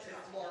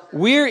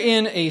We're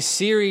in a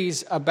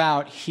series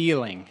about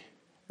healing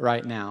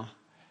right now,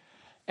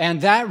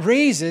 and that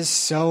raises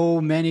so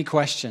many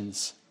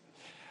questions.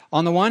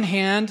 On the one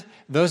hand,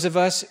 those of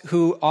us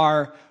who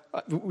are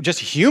just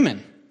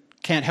human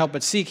can't help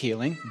but seek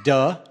healing.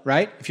 Duh,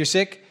 right? If you're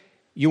sick,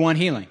 you want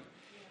healing.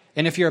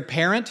 And if you're a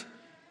parent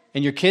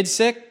and your kid's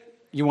sick,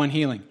 you want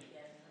healing.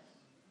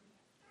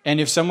 And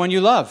if someone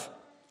you love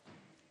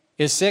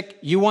is sick,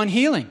 you want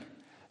healing.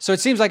 So it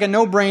seems like a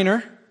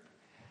no-brainer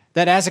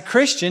that as a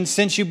Christian,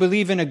 since you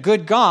believe in a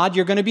good God,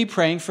 you're going to be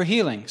praying for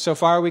healing. So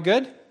far, are we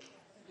good?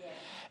 Yeah.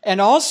 And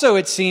also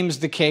it seems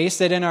the case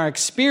that in our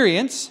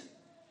experience,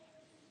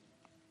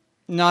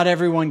 not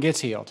everyone gets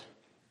healed.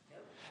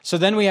 So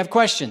then we have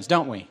questions,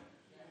 don't we?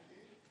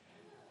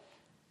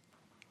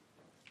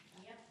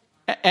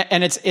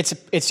 And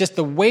it's just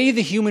the way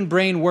the human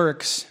brain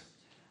works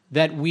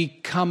that we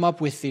come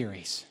up with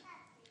theories.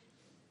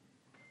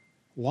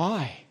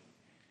 Why?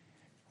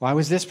 Why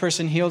was this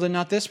person healed and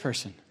not this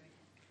person?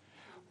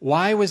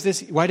 Why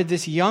did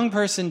this young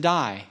person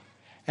die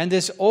and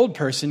this old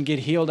person get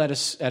healed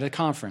at a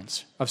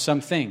conference of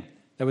something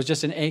that was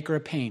just an ache or a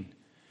pain?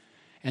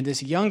 And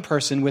this young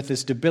person with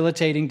this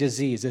debilitating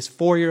disease, this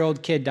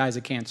 4-year-old kid dies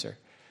of cancer.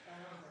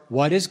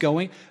 What is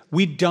going?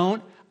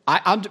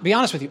 I'll be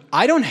honest with you,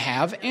 I don't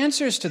have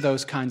answers to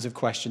those kinds of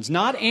questions.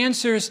 Not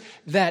answers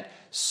that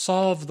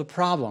solve the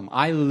problem.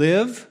 I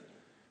live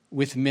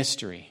with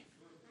mystery.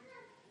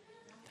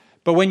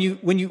 But when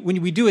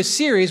we do a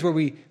series where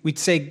we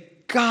say,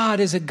 God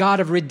is a God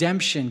of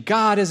redemption.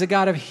 God is a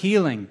God of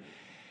healing.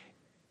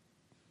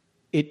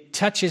 It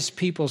touches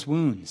people's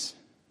wounds.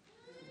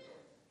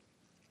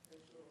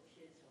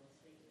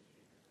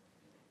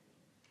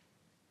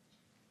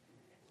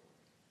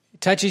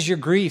 It touches your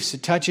griefs.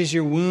 It touches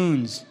your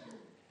wounds.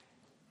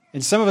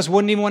 And some of us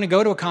wouldn't even want to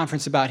go to a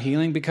conference about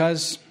healing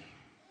because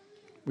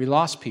we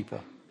lost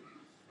people.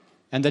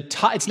 And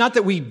it's not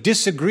that we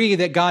disagree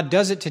that God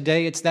does it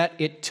today. It's that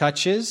it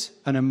touches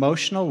an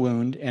emotional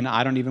wound, and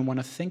I don't even want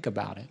to think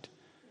about it.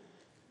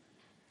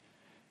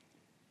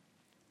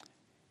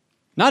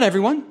 Not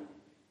everyone.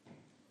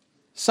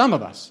 Some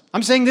of us.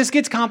 I'm saying this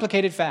gets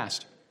complicated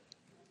fast.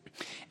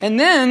 And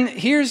then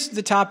here's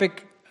the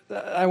topic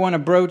I want to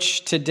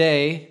broach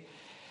today.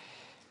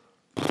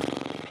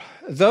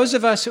 Those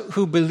of us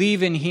who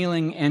believe in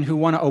healing and who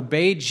want to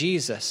obey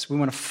Jesus, we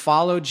want to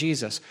follow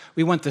Jesus.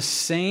 We want the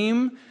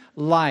same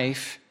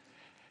life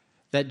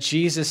that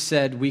Jesus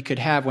said we could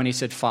have when he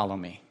said, follow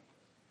me.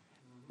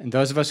 And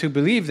those of us who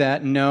believe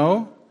that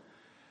know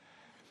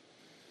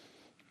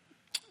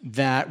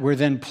that we're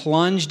then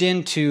plunged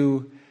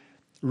into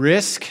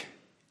risk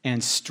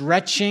and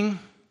stretching.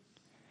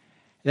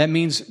 That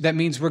means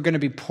we're going to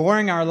be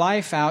pouring our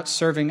life out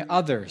serving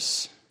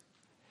others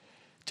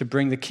to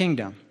bring the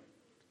kingdom.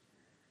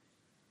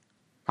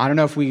 I don't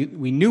know if we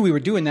knew we were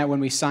doing that when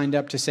we signed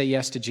up to say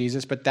yes to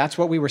Jesus, but that's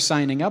what we were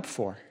signing up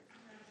for.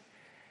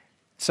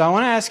 So I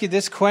want to ask you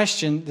this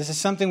question. This is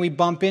something we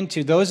bump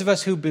into. Those of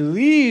us who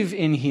believe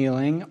in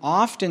healing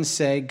often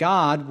say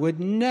God would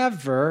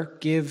never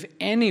give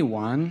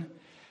anyone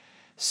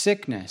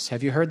sickness.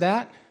 Have you heard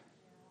that?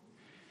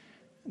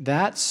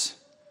 That's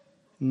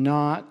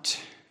not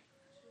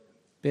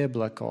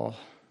biblical.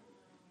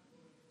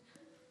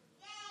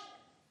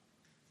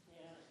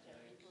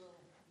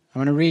 I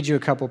want to read you a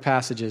couple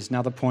passages.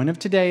 Now, the point of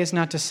today is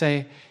not to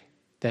say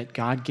that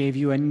God gave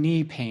you a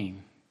knee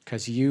pain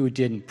because you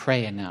didn't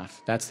pray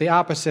enough. That's the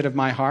opposite of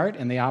my heart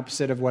and the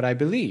opposite of what I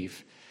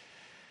believe.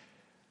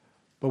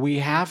 But we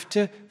have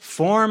to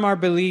form our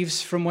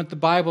beliefs from what the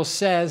Bible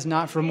says,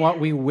 not from what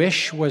we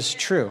wish was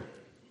true.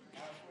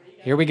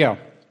 Here we go.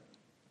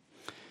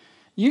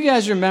 You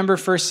guys remember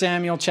 1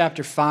 Samuel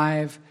chapter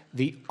 5?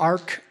 The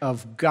ark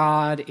of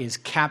God is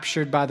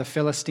captured by the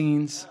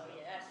Philistines.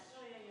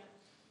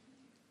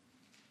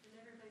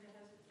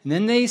 And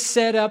then they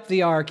set up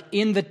the ark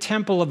in the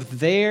temple of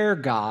their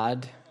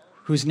God,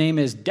 whose name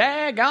is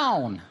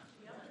Dagon.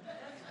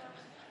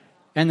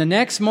 And the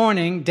next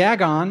morning,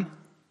 Dagon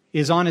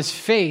is on his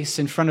face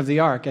in front of the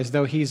ark as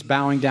though he's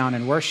bowing down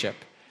in worship.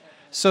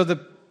 So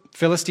the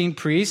Philistine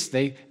priests,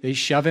 they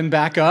shove him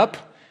back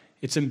up.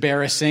 It's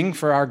embarrassing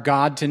for our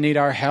God to need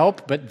our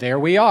help, but there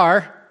we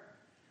are,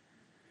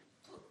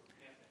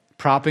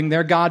 propping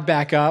their God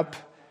back up.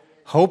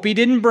 Hope he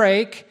didn't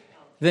break.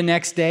 The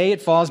next day,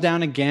 it falls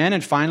down again,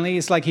 and finally,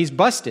 it's like he's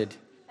busted.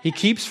 He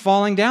keeps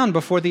falling down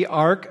before the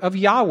ark of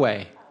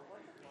Yahweh.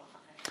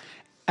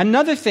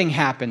 Another thing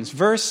happens,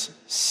 verse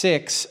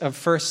 6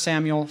 of 1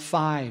 Samuel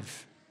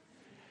 5.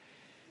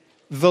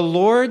 The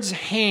Lord's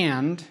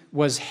hand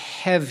was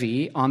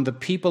heavy on the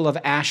people of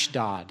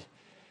Ashdod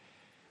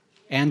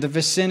and the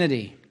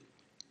vicinity.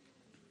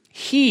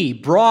 He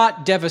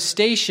brought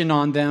devastation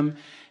on them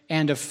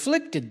and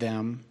afflicted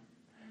them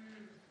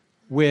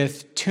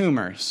with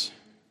tumors.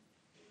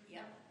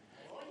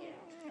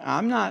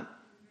 I'm not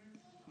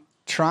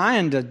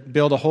trying to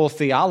build a whole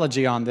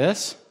theology on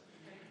this,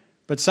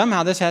 but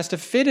somehow this has to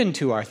fit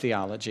into our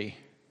theology.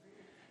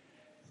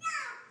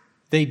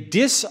 They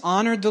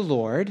dishonored the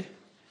Lord,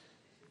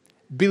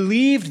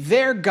 believed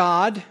their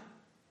God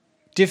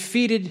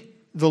defeated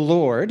the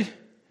Lord,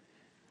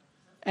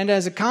 and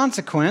as a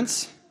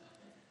consequence,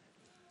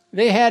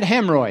 they had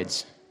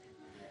hemorrhoids.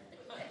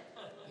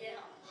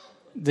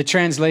 The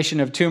translation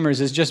of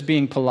tumors is just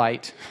being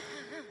polite.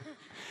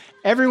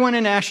 Everyone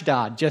in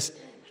Ashdod just,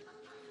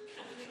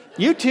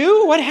 you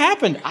too? What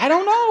happened? I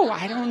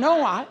don't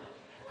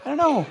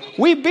know.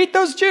 We beat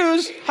those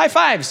Jews. High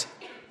fives.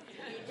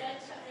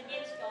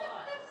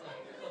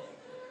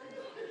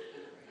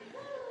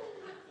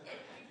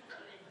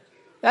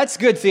 That's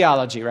good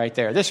theology right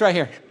there. This right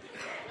here.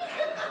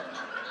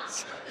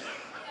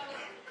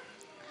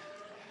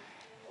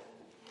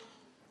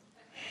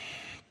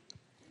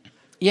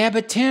 Yeah,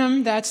 but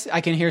Tim, I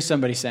can hear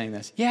somebody saying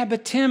this. Yeah,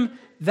 but Tim,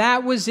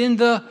 that was in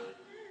the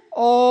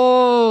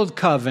old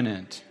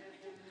covenant.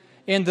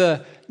 In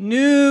the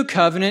new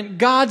covenant,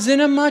 God's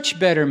in a much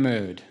better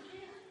mood.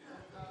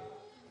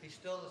 He's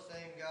still the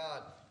same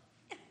God.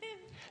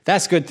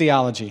 That's good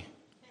theology.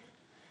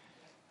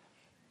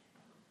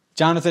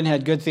 Jonathan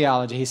had good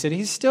theology. He said,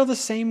 he's still the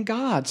same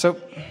God. So,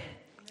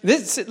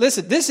 this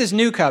is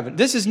New Covenant.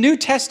 This is New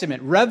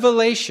Testament.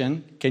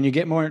 Revelation. Can you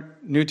get more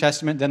New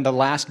Testament than the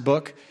last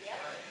book?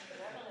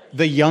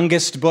 The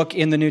youngest book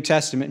in the New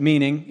Testament,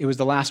 meaning it was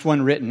the last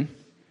one written.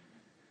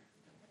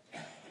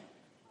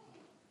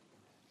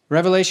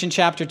 Revelation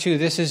chapter 2,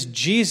 this is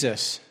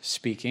Jesus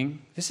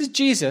speaking. This is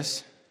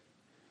Jesus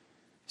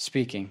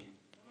speaking.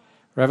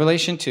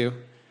 Revelation 2,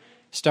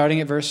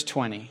 starting at verse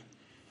 20.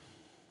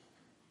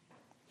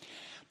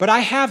 But I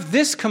have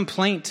this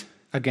complaint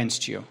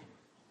against you.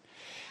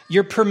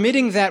 You're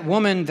permitting that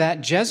woman,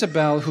 that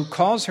Jezebel, who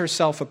calls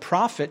herself a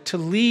prophet, to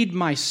lead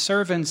my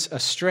servants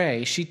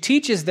astray. She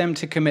teaches them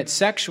to commit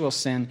sexual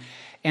sin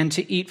and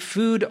to eat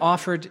food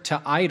offered to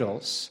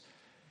idols.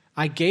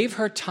 I gave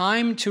her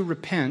time to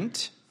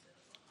repent.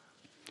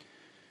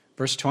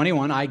 Verse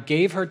 21, I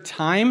gave her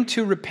time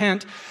to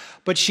repent,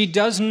 but she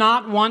does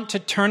not want to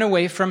turn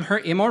away from her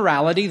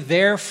immorality.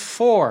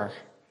 Therefore,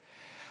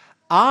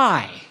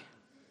 I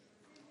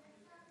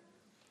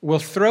will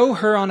throw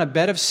her on a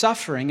bed of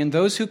suffering, and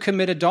those who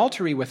commit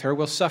adultery with her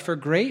will suffer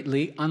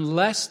greatly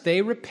unless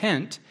they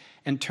repent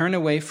and turn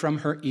away from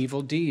her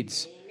evil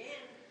deeds.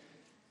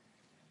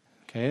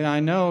 Okay, I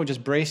know,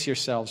 just brace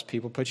yourselves,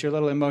 people. Put your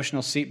little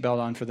emotional seatbelt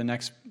on for the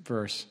next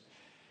verse.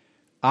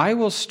 I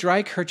will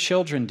strike her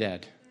children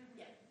dead.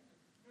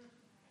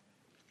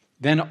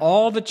 Then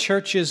all the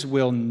churches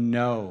will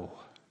know.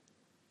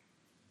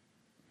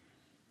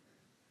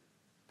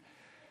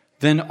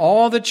 Then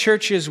all the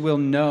churches will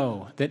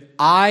know that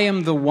I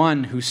am the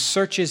one who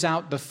searches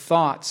out the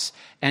thoughts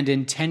and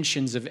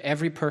intentions of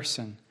every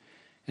person,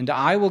 and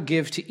I will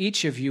give to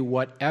each of you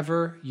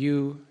whatever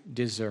you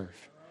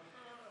deserve.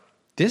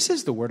 This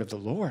is the word of the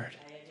Lord.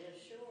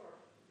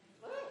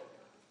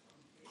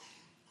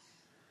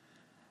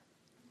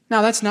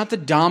 Now, that's not the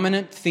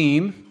dominant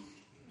theme.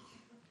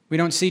 We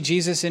don't see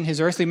Jesus in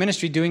his earthly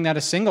ministry doing that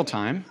a single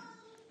time.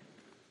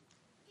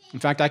 In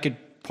fact, I could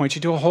point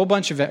you to a whole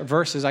bunch of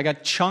verses. I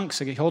got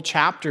chunks, I got whole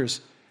chapters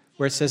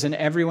where it says, and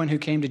everyone who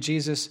came to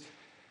Jesus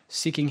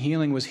seeking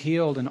healing was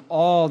healed, and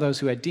all those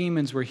who had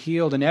demons were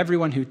healed, and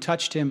everyone who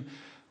touched him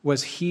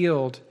was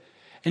healed.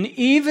 And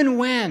even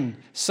when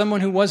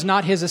someone who was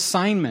not his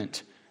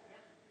assignment,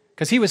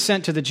 because he was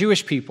sent to the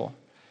Jewish people,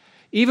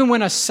 even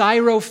when a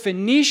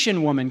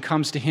Syrophoenician woman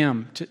comes to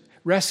him to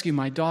rescue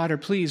my daughter,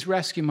 please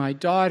rescue my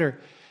daughter,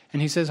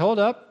 and he says, hold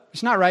up,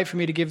 it's not right for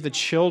me to give the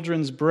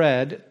children's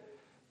bread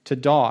to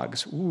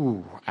dogs.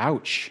 Ooh,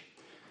 ouch.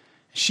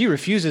 She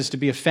refuses to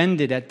be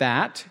offended at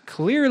that.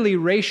 Clearly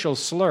racial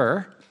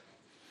slur.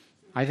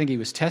 I think he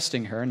was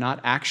testing her, not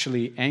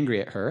actually angry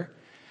at her.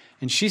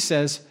 And she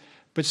says,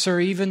 but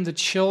sir, even the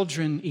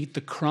children eat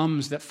the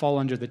crumbs that fall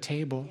under the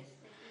table.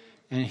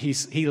 And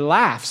he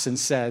laughs and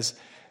says,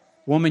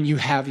 woman, you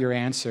have your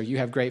answer. You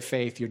have great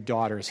faith. Your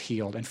daughter is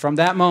healed. And from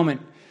that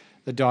moment,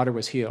 the daughter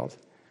was healed.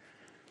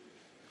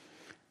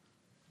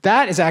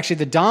 That is actually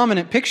the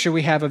dominant picture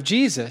we have of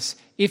Jesus.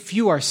 If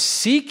you are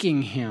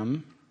seeking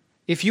him,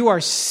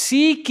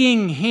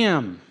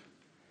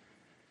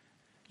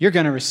 you're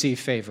going to receive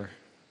favor.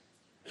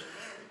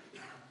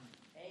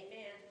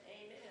 Amen.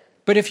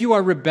 But if you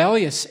are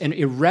rebellious and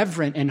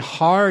irreverent and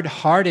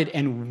hard-hearted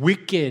and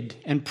wicked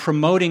and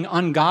promoting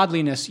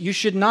ungodliness, you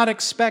should not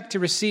expect to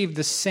receive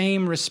the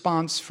same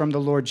response from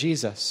the Lord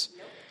Jesus.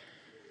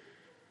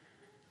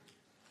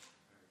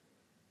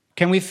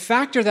 Can we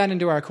factor that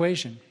into our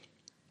equation?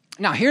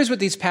 Now, here's what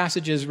these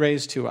passages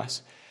raise to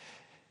us.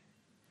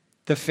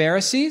 The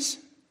Pharisees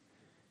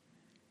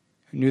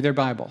knew their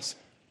Bibles.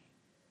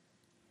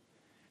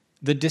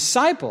 The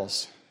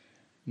disciples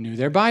knew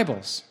their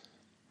Bibles.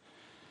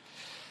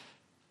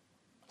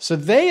 So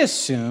they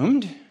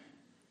assumed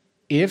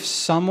if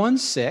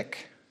someone's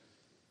sick,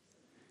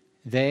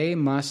 they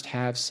must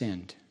have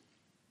sinned.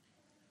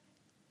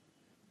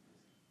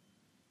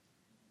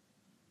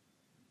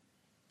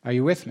 Are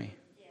you with me?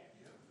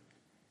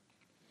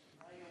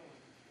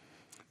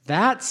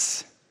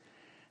 That's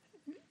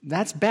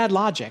bad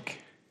logic.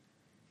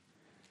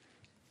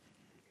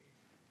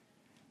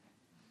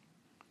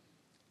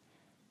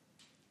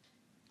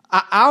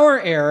 Our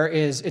error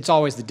is it's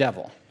always the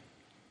devil.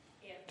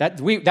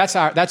 That's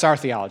our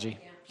theology.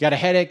 You got a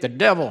headache, the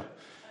devil.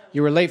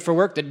 You were late for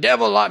work, the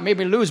devil made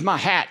me lose my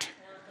hat.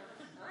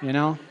 You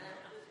know?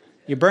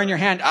 You burn your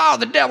hand, oh,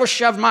 the devil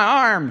shoved my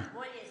arm.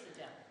 What is the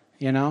devil?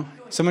 You know?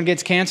 Someone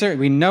gets cancer,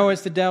 we know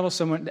it's the devil.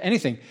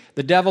 Anything.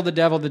 The devil, the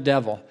devil, the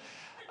devil.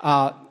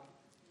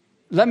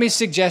 Let me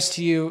suggest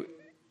to you,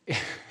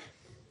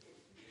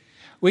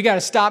 we got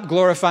to stop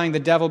glorifying the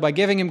devil by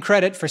giving him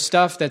credit for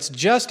stuff that's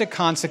just a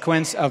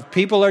consequence of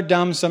people are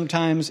dumb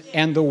sometimes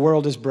and the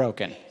world is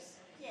broken.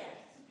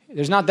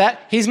 There's not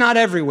that. He's not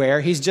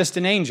everywhere. He's just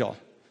an angel.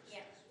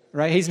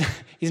 Right?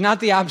 He's not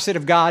the opposite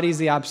of God. He's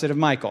the opposite of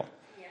Michael.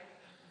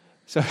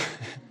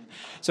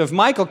 So if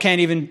Michael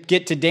can't even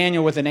get to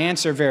Daniel with an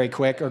answer very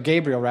quick, or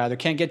Gabriel rather,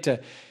 can't get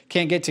to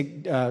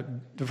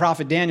the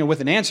prophet Daniel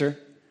with an answer,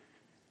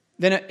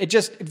 then it's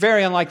just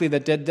very unlikely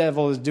that the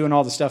devil is doing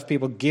all the stuff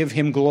people give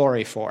him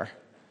glory for.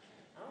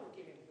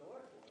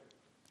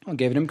 I'm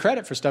giving him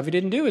credit for stuff he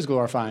didn't do is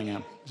glorifying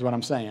him, is what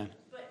I'm saying.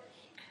 But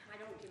I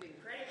don't give him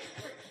credit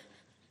for it.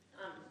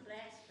 I'm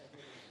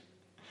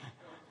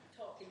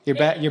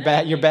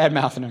blaspheming. You're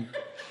bad-mouthing him.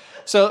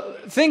 So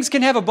things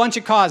can have a bunch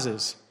of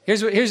causes.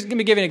 Let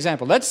me give you an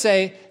example. Let's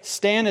say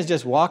Stan is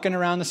just walking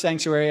around the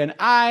sanctuary and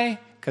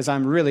because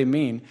I'm really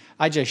mean,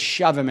 I just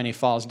shove him and he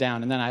falls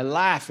down and then I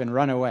laugh and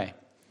run away.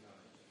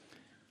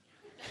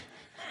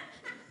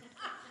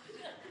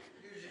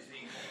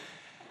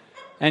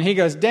 And he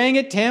goes, dang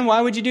it, Tim, why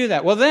would you do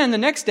that? Well, then the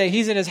next day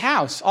he's at his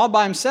house all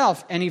by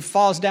himself and he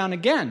falls down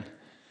again.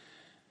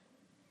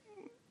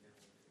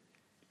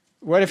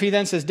 What if he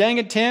then says, dang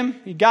it, Tim,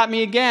 you got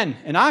me again.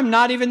 And I'm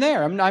not even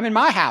there. I'm in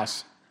my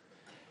house.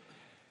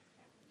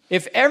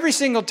 If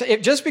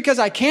just because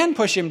I can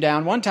push him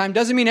down one time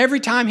doesn't mean every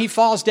time he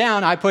falls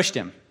down, I pushed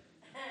him.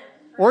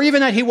 Or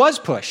even that he was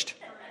pushed.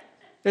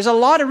 There's a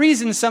lot of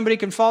reasons somebody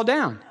can fall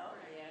down.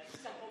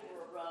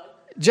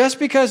 Just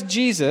because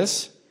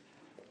Jesus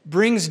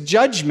brings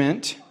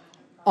judgment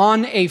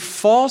on a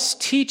false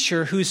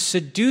teacher who's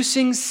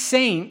seducing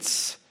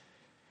saints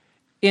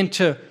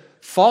into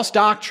false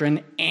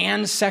doctrine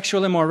and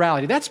sexual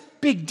immorality. That's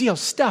big deal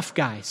stuff,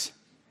 guys.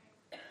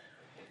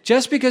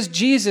 Just because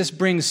Jesus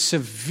brings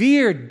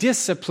severe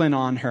discipline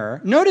on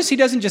her, notice he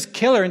doesn't just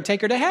kill her and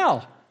take her to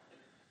hell.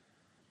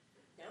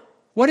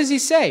 What does he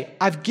say?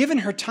 I've given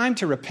her time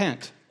to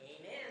repent.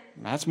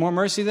 That's more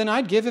mercy than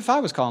I'd give if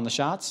I was calling the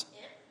shots.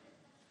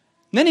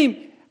 Then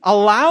he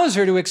allows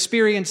her to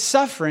experience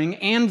suffering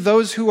and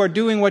those who are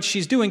doing what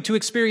she's doing to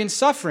experience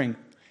suffering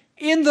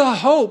in the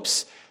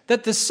hopes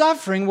that the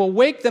suffering will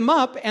wake them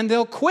up and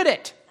they'll quit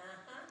it.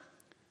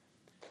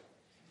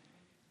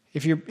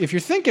 If you're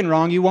thinking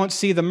wrong, you won't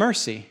see the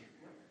mercy.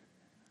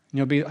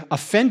 You'll be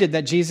offended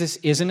that Jesus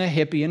isn't a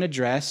hippie in a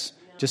dress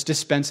just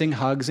dispensing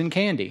hugs and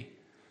candy.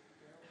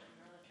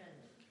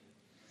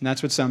 And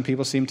that's what some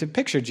people seem to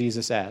picture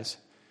Jesus as.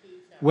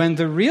 When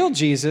the real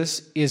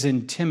Jesus is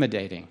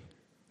intimidating.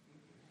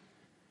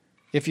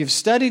 If you've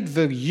studied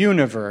the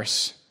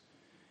universe,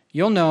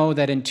 you'll know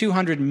that in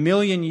 200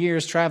 million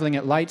years traveling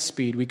at light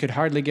speed, we could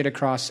hardly get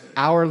across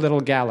our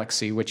little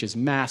galaxy, which is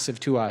massive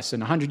to us.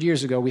 And 100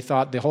 years ago, we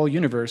thought the whole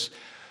universe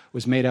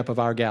was made up of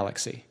our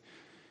galaxy.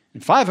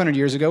 And 500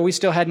 years ago, we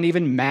still hadn't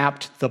even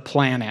mapped the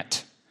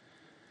planet.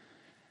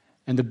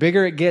 And the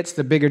bigger it gets,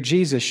 the bigger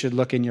Jesus should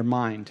look in your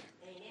mind.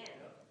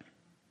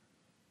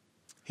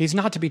 He's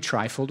not to be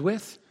trifled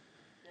with.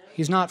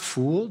 He's not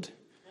fooled.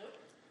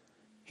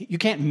 You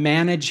can't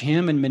manage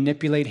him and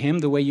manipulate him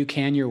the way you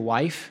can your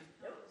wife,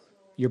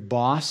 your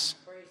boss.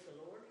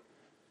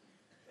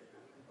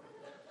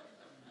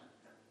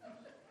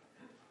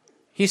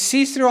 He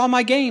sees through all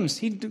my games.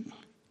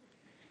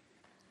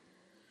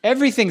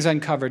 Everything's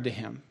uncovered to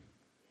him.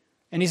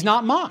 And he's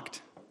not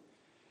mocked.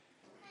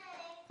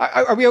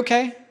 Are we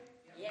okay?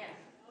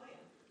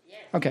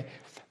 Okay.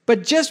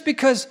 But just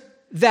because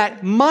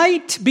that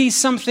might be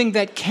something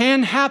that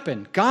can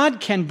happen, God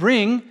can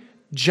bring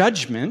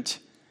judgment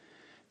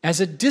as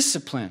a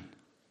discipline.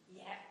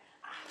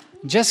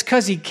 Just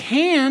because he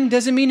can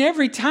doesn't mean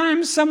every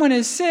time someone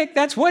is sick,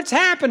 that's what's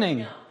happening.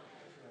 No.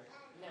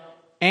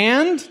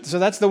 And, so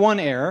that's the one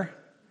error.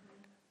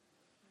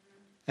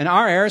 And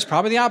our error is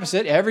probably the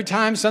opposite. Every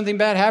time something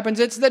bad happens,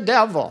 it's the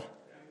devil.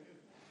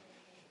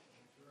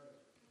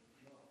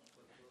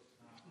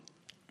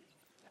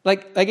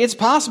 Like it's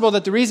possible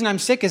that the reason I'm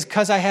sick is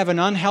because I have an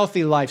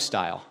unhealthy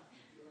lifestyle.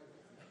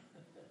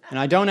 And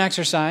I don't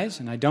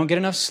exercise, and I don't get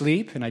enough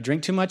sleep, and I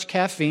drink too much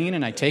caffeine,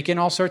 and I take in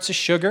all sorts of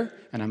sugar,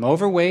 and I'm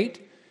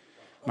overweight.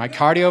 My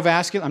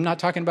cardiovascular, I'm not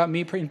talking about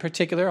me in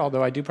particular,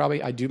 although I do,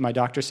 my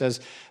doctor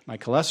says my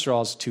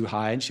cholesterol is too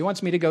high, and she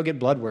wants me to go get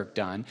blood work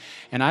done.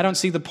 And I don't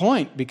see the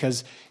point,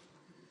 because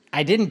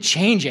I didn't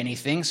change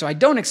anything, so I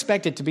don't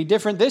expect it to be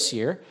different this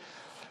year.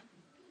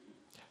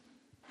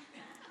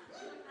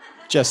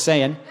 Just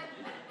saying.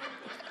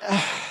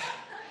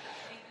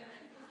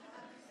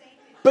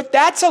 But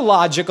that's a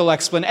logical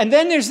explanation. And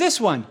then there's this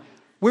one.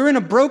 We're in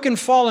a broken,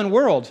 fallen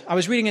world. I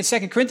was reading in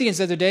 2 Corinthians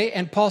the other day,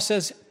 and Paul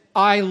says,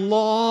 I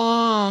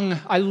long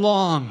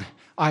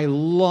I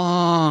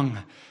long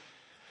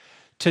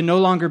to no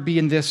longer be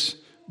in this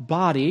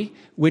body,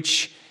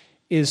 which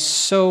is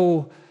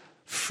so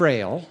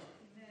frail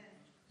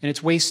and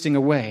it's wasting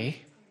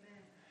away.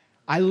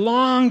 I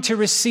long to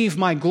receive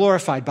my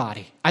glorified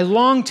body. I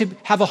long to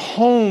have a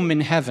home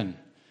in heaven.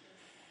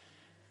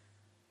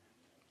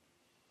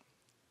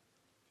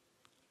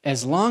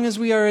 As long as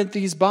we are in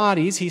these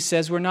bodies, he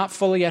says, we're not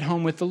fully at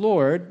home with the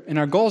Lord, and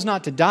our goal is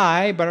not to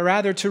die, but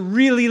rather to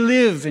really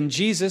live. And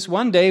Jesus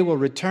one day will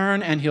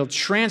return, and he'll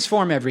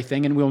transform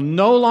everything, and we'll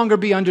no longer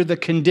be under the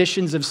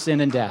conditions of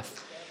sin and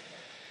death.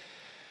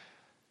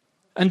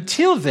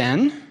 Until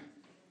then,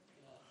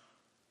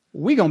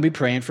 we're going to be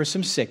praying for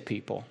some sick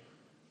people.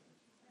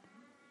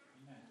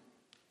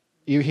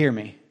 You hear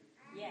me?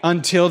 Yes.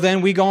 Until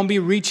then, we're going to be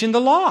reaching the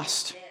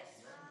lost. Yes.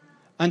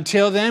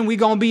 Until then, we're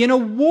going to be in a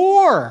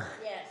war.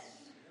 Yes.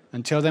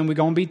 Until then, we're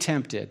going to be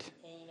tempted.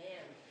 Amen.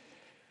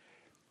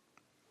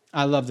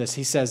 I love this.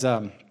 He says,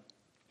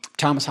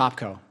 Thomas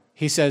Hopko,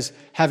 he says,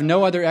 have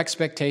no other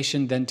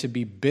expectation than to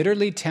be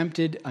bitterly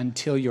tempted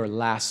until your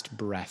last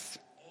breath.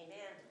 Amen.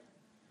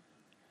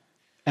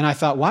 And I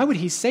thought, why would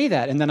he say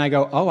that? And then I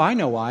go, oh, I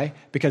know why.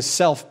 Because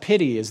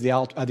self-pity is the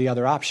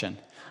other option.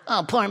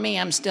 Oh, poor me,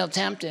 I'm still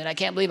tempted. I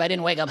can't believe I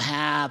didn't wake up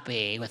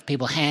happy with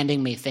people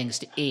handing me things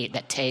to eat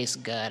that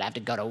taste good. I have to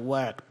go to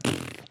work.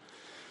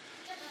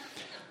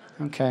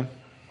 Okay.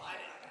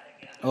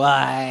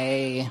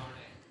 Why?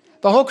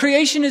 The whole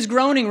creation is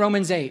groaning,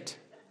 Romans 8.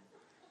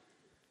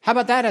 How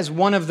about that as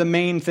one of the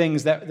main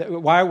things?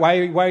 Why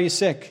are you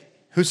sick?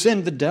 Who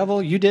sinned? The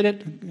devil? You did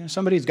it?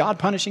 Somebody's God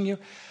punishing you?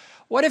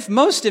 What if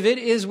most of it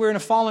is we're in a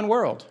fallen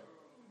world?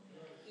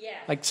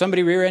 Like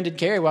somebody rear-ended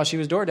Carrie while she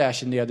was door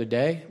dashing the other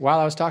day. While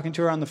I was talking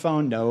to her on the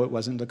phone, no, it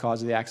wasn't the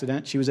cause of the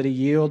accident. She was at a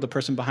yield. The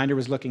person behind her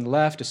was looking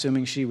left,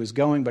 assuming she was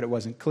going, but it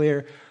wasn't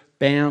clear.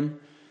 Bam.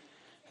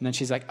 And then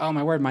she's like, oh,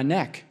 my word, my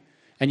neck.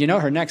 And you know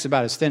her neck's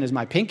about as thin as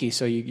my pinky,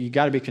 so you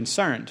got to be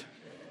concerned.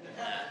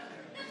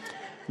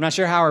 I'm not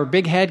sure how her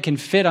big head can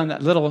fit on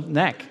that little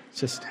neck.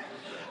 It's just,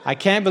 I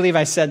can't believe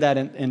I said that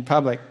in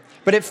public.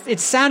 But it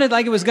sounded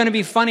like it was going to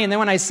be funny, and then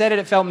when I said it,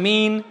 it felt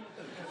mean.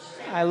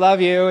 I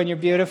love you, and you're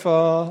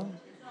beautiful.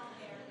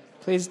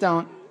 Please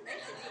don't.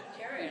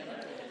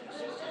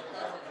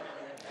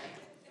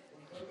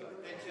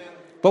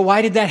 But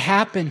why did that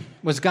happen?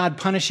 Was God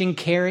punishing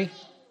Carrie?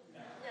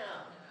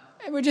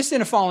 No. We're just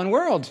in a fallen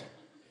world.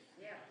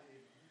 Yeah.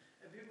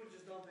 And people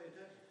just don't pay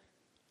attention.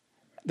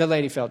 The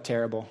lady felt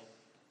terrible.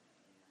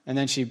 And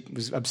then she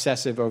was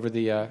obsessive over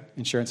the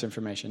insurance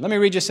information. Let me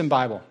read you some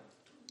Bible.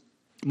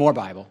 More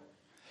Bible.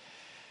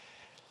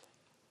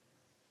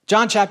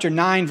 John chapter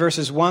 9,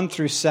 verses 1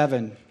 through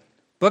 7.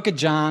 Book of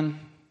John,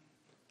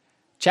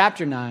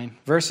 chapter 9,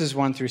 verses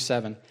 1 through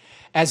 7.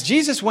 As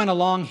Jesus went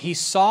along, he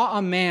saw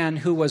a man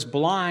who was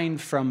blind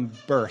from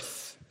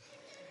birth.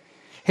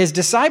 His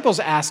disciples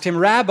asked him,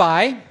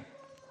 Rabbi,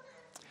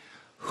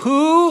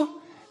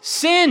 who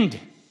sinned?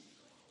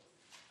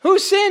 Who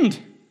sinned?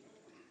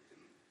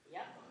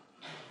 Yep.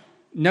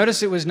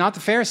 Notice it was not the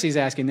Pharisees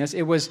asking this.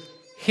 It was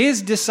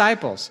his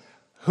disciples.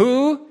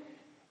 Who's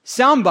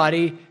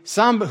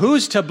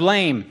to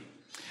blame?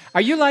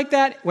 Are you like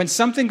that? When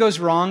something goes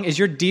wrong, is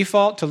your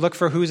default to look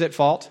for who's at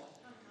fault?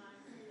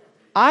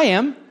 I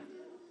am.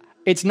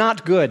 It's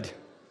not good.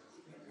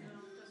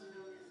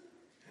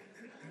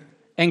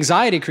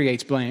 Anxiety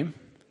creates blame.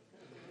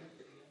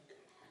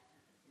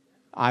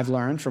 I've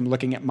learned from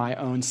looking at my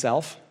own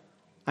self.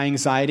 My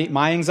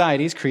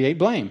anxieties create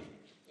blame.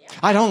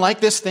 I don't like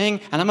this thing,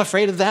 and I'm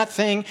afraid of that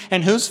thing,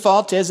 and whose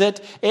fault is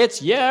it?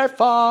 It's your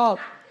fault.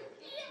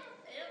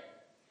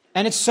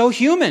 And it's so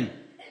human.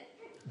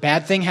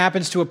 Bad thing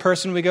happens to a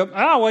person, we go,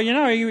 oh, well,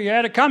 you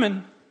had it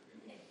coming.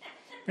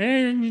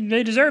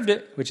 They deserved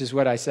it. Which is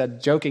what I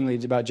said jokingly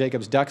about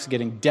Jacob's ducks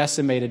getting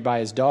decimated by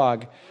his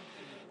dog.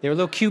 They were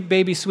little cute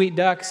baby sweet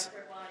ducks.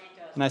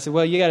 And I said,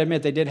 well, you got to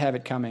admit they did have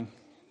it coming.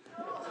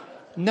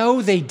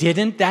 No, they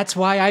didn't. That's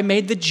why I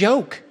made the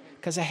joke.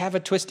 Because I have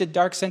a twisted,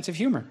 dark sense of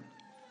humor.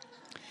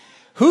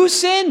 Who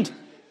sinned?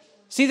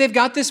 See, they've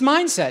got this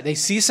mindset. They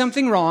see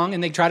something wrong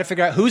and they try to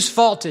figure out whose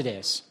fault it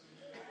is.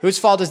 Whose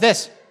fault is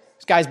this?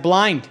 This guy's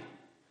blind.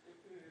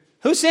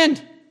 Who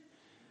sinned?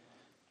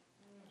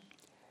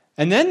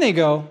 And then they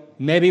go,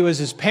 maybe it was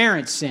his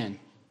parents' sin.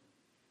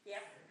 Yep.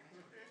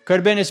 Could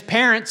have been his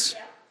parents.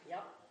 Yep.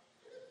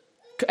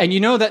 Yep. And you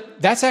know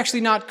that's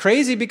actually not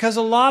crazy because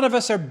a lot of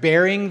us are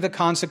bearing the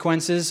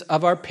consequences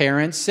of our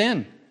parents'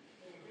 sin.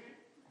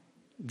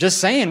 Just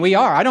saying, we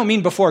are. I don't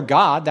mean before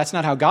God. That's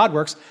not how God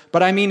works.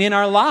 But I mean in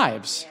our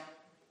lives.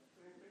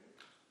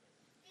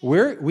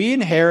 We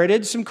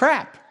inherited some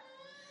crap.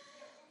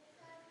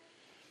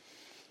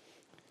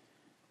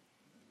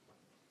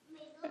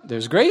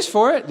 There's grace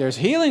for it. There's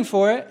healing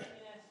for it.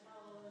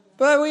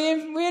 But we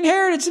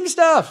inherited some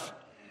stuff.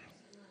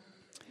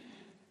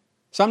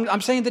 So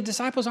I'm saying the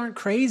disciples aren't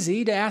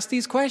crazy to ask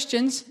these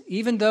questions,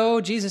 even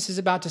though Jesus is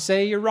about to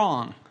say you're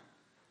wrong.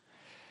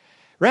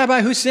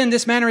 Rabbi, who sinned,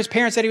 this man or his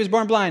parents, that he was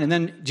born blind? And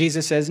then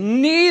Jesus says,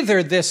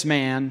 neither this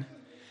man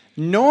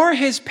nor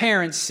his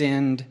parents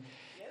sinned.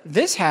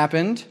 This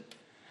happened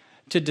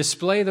to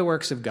display the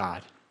works of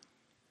God.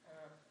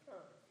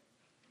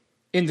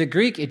 In the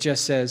Greek, it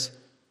just says,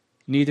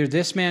 neither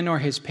this man nor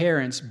his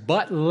parents,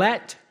 but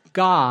let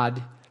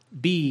God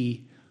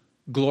be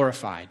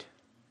glorified.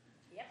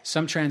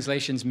 Some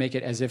translations make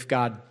it as if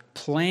God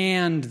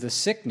planned the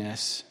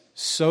sickness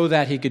so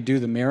that he could do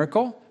the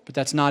miracle, but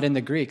that's not in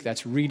the Greek.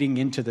 That's reading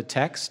into the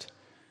text.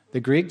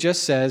 The Greek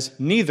just says,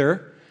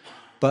 neither,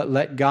 but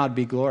let God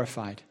be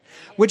glorified.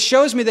 Which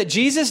shows me that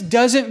Jesus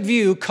doesn't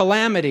view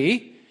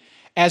calamity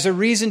as a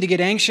reason to get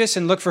anxious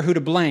and look for who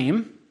to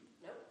blame,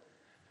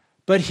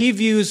 but he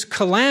views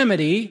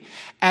calamity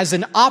as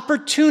an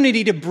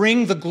opportunity to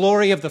bring the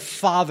glory of the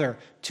Father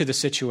to the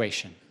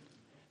situation.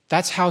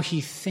 That's how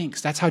he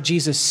thinks. That's how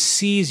Jesus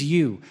sees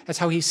you. That's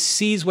how he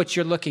sees what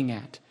you're looking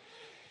at.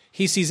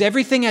 He sees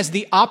everything as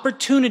the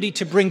opportunity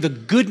to bring the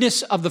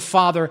goodness of the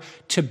Father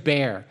to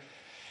bear.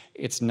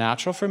 It's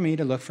natural for me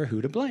to look for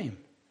who to blame.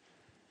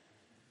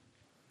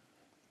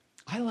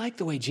 I like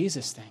the way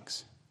Jesus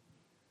thinks.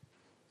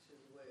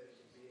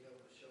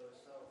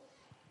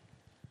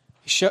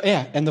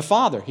 And the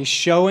Father. He's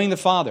showing the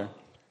Father.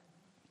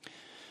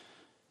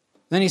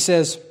 Then he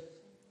says,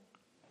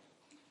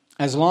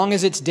 as long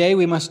as it's day,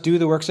 we must do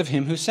the works of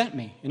him who sent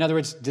me. In other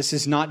words, this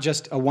is not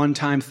just a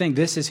one-time thing.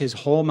 This is his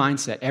whole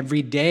mindset.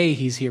 Every day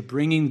he's here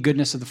bringing the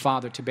goodness of the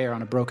Father to bear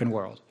on a broken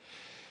world.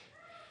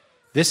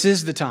 This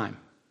is the time.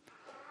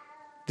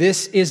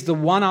 This is the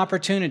one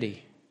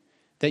opportunity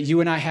that you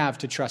and I have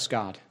to trust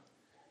God.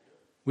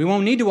 We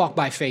won't need to walk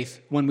by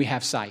faith when we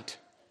have sight.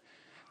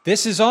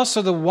 This is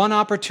also the one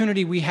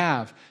opportunity we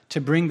have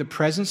to bring the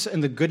presence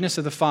and the goodness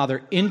of the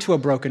Father into a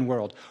broken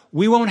world.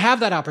 We won't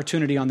have that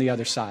opportunity on the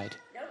other side.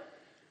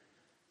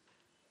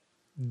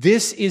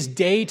 This is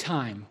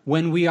daytime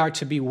when we are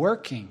to be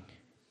working.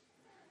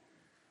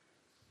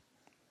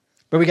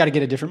 But we got to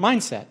get a different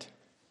mindset.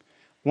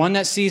 One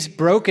that sees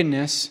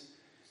brokenness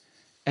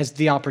as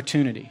the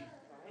opportunity.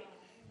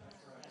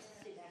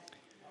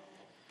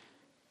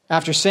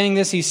 After saying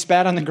this, he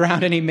spat on the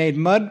ground and he made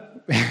mud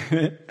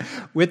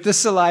with the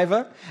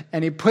saliva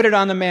and he put it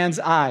on the man's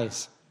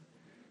eyes.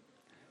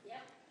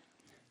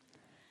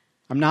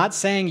 I'm not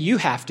saying you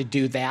have to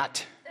do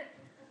that.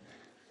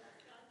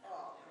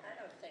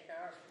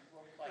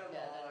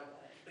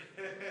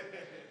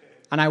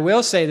 And I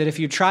will say that if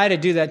you try to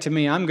do that to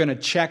me, I'm going to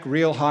check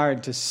real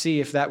hard to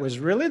see if that was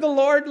really the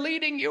Lord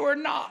leading you or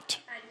not.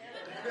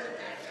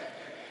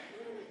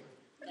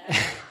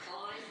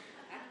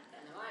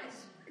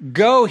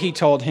 Go, he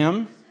told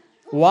him,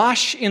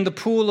 wash in the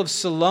pool of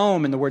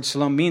Siloam, and the word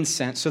Siloam means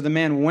sent. So the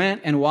man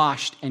went and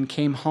washed and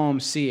came home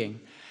seeing.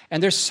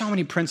 And there's so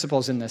many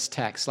principles in this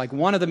text. Like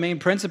one of the main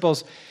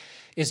principles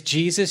is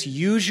Jesus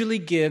usually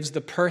gives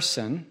the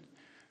person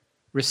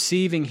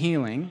receiving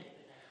healing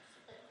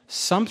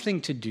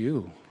something to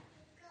do.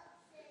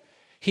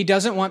 He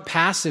doesn't want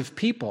passive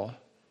people,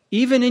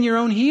 even in your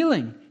own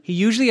healing. He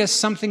usually has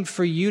something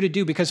for you to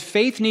do because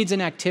faith needs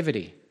an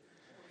activity.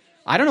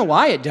 I don't know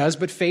why it does,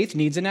 but faith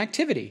needs an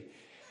activity.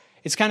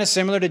 It's kind of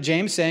similar to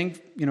James saying,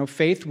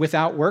 faith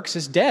without works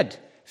is dead.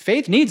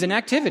 Faith needs an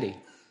activity.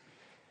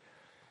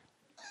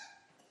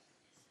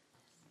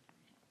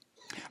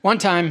 One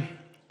time,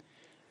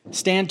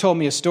 Stan told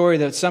me a story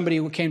that somebody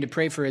who came to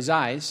pray for his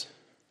eyes.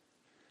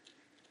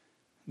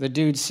 The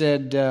dude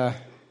said,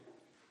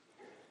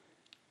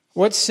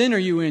 what sin are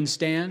you in,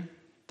 Stan,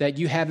 that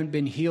you haven't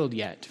been healed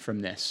yet from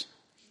this?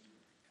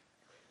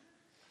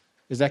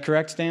 Is that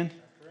correct, Stan?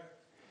 Correct.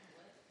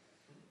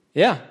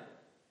 Yeah.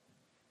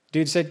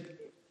 Dude said,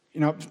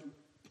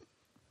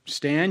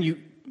 Stan, you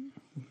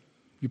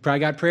probably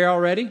got prayer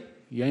already.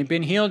 You ain't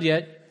been healed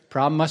yet.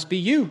 Problem must be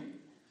you.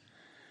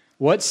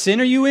 What sin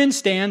are you in,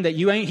 Stan, that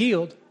you ain't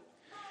healed?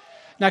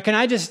 Now, can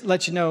I just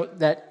let you know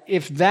that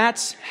if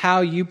that's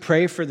how you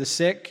pray for the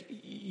sick,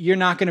 you're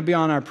not going to be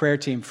on our prayer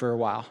team for a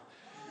while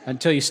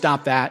until you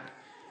stop that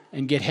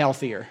and get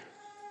healthier.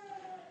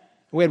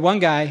 We had one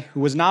guy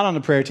who was not on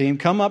the prayer team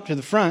come up to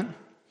the front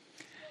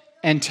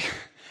and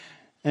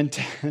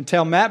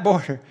tell Matt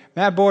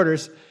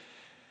Borders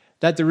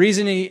that the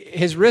reason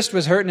his wrist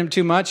was hurting him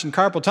too much in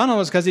carpal tunnel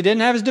was because he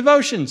didn't have his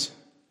devotions.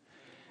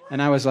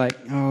 And I was like,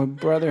 oh,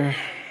 brother.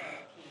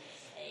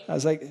 I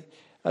was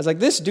like,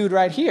 this dude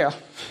right here.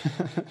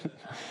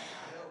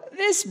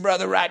 This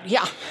brother right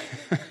here.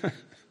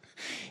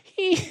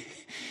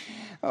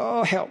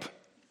 Help.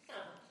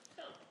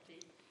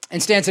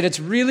 And Stan said, it's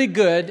really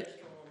good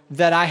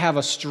that I have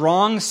a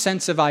strong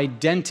sense of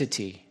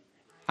identity.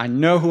 I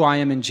know who I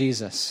am in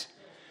Jesus.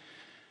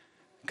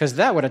 Because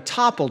that would have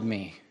toppled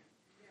me.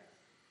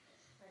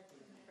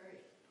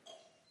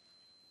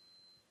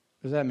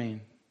 What does that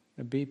mean?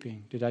 A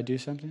beeping. Did I do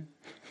something?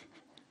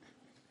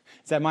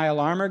 Is that my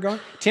alarmer going?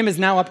 Tim is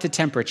now up to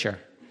temperature.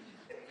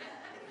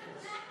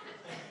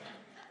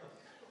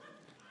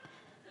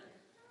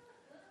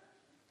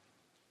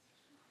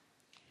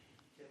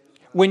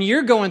 When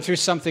you're going through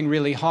something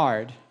really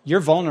hard, you're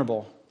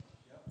vulnerable.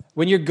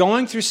 When you're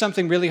going through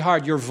something really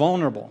hard, you're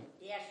vulnerable.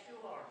 Yes, you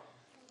are.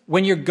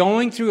 When you're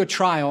going through a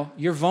trial,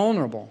 you're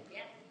vulnerable.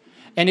 Yes.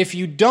 And if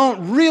you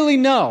don't really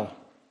know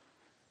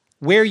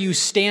where you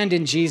stand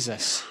in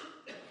Jesus,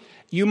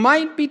 you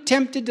might be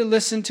tempted to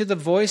listen to the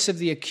voice of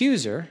the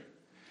accuser,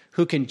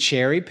 who can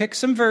cherry pick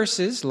some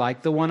verses,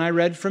 like the one I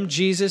read from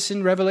Jesus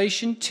in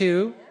Revelation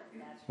 2,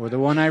 or the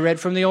one I read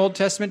from the Old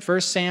Testament,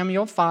 1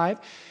 Samuel 5.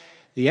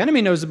 The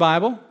enemy knows the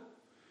Bible,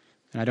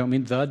 and I don't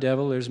mean the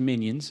devil, there's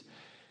minions,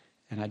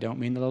 and I don't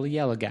mean the little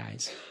yellow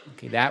guys.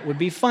 Okay, that would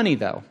be funny,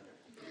 though.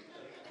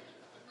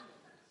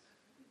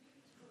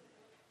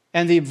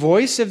 And the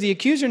voice of the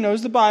accuser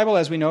knows the Bible,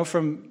 as we know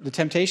from the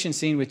temptation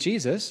scene with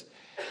Jesus.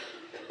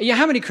 Yeah,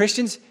 how many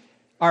Christians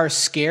are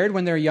scared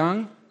when they're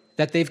young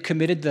that they've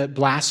committed the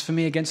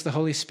blasphemy against the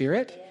Holy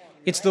Spirit?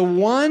 It's the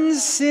one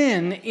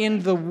sin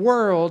in the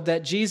world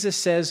that Jesus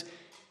says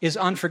is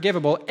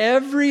unforgivable.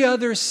 Every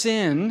other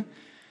sin,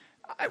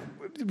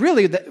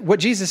 really, what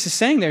Jesus is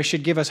saying there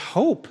should give us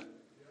hope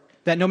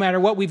that no matter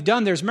what we've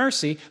done, there's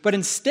mercy. But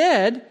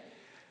instead,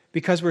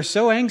 because we're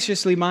so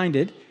anxiously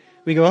minded,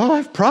 we go, oh,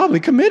 I've probably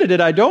committed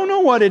it. I don't know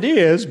what it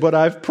is, but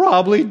I've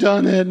probably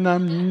done it, and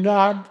I'm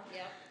not.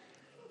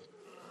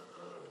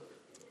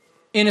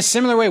 In a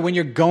similar way, when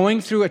you're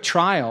going through a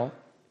trial,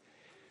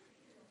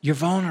 you're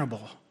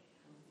vulnerable.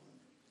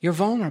 You're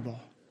vulnerable.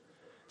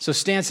 So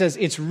Stan says,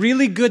 it's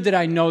really good that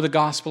I know the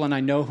gospel and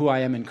I know who I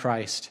am in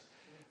Christ,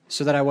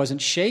 so that I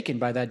wasn't shaken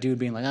by that dude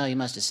being like, oh, you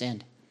must have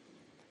sinned.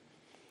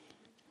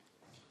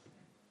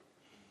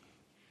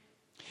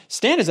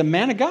 Stan is a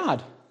man of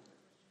God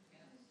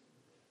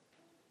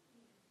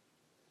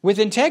with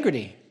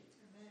integrity.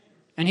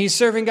 And he's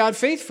serving God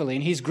faithfully,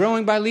 and he's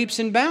growing by leaps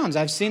and bounds.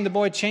 I've seen the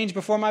boy change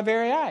before my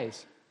very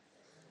eyes.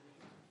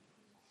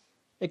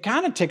 It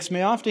kind of ticks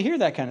me off to hear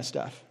that kind of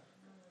stuff.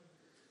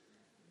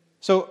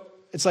 So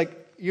it's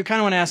like, you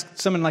kind of want to ask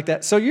someone like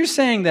that, so you're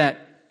saying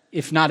that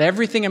if not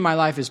everything in my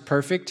life is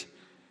perfect,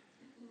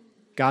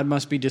 God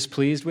must be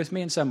displeased with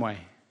me in some way?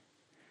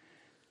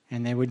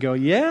 And they would go,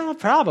 yeah,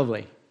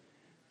 probably.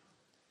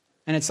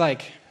 And it's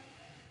like,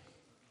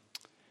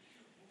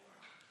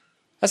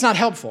 that's not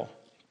helpful.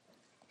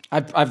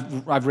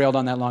 I've railed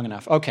on that long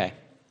enough. Okay.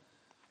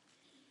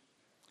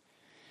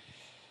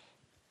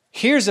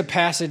 Here's a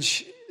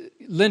passage.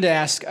 Linda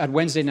asked on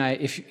Wednesday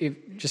night,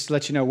 if just to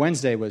let you know,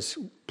 Wednesday was,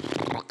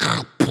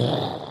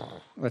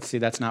 let's see,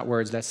 that's not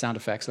words, that's sound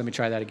effects. Let me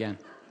try that again.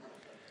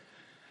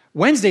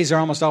 Wednesdays are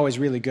almost always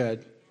really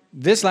good.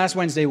 This last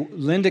Wednesday,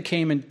 Linda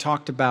came and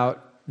talked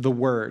about the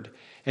Word,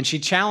 and she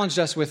challenged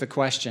us with a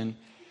question: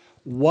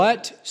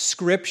 what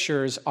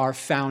scriptures are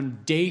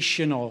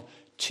foundational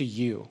to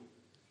you?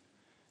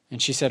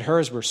 And she said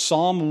hers were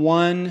Psalm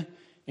 1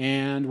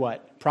 and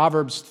what?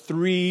 Proverbs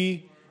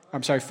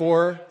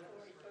 4.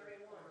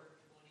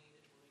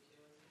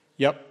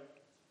 Yep.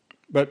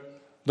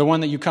 But the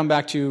one that you come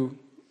back to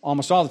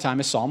almost all the time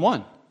is Psalm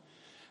 1,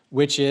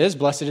 which is,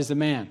 blessed is the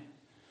man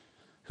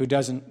who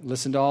doesn't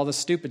listen to all the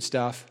stupid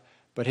stuff,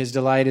 but his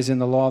delight is in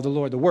the law of the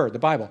Lord, the Word, the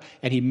Bible.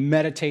 And he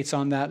meditates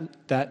on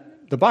the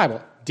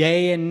Bible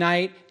day and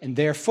night, and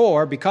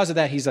therefore, because of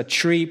that, he's a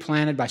tree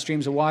planted by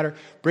streams of water,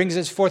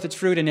 brings forth its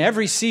fruit in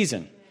every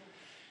season,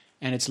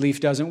 and its leaf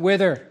doesn't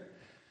wither.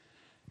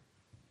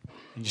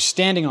 And you're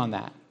standing on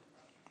that.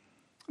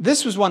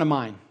 This was one of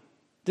mine.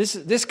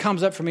 This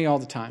comes up for me all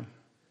the time.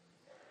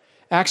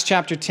 Acts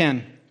chapter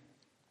 10.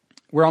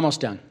 We're almost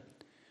done.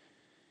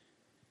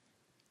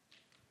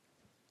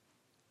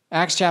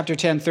 Acts chapter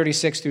 10,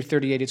 36 through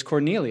 38. It's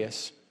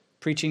Cornelius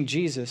preaching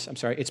Jesus.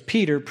 It's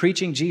Peter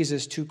preaching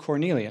Jesus to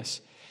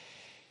Cornelius.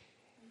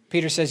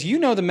 Peter says, you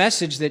know the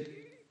message that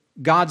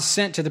God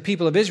sent to the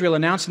people of Israel,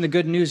 announcing the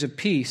good news of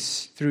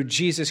peace through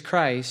Jesus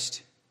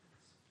Christ,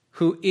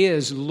 who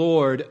is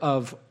Lord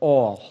of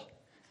all.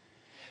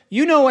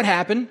 You know what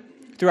happened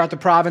throughout the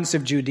province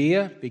of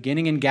Judea,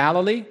 beginning in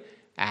Galilee,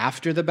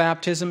 after the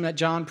baptism that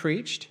John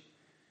preached.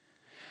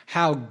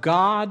 How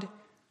God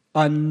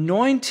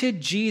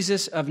anointed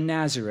Jesus of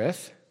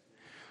Nazareth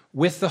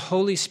with the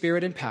Holy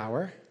Spirit and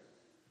power,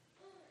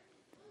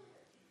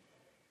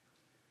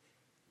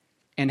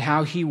 and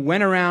how he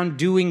went around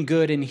doing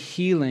good and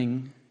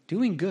healing,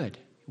 doing good.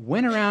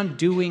 Went around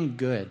doing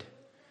good.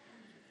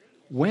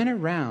 Went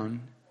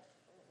around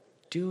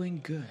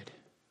doing good.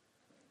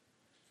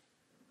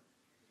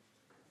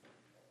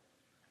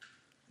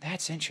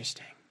 That's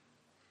interesting.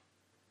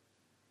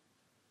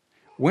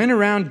 Went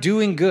around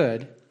doing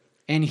good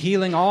and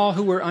healing all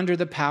who were under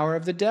the power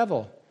of the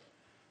devil,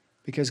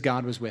 because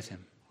God was with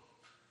him.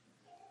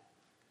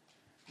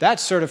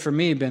 That's sort of, for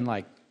me, been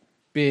like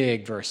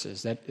big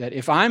verses, that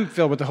if I'm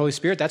filled with the Holy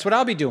Spirit, that's what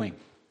I'll be doing.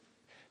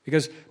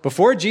 Because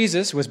before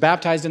Jesus was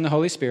baptized in the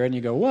Holy Spirit, and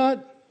you go,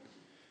 what?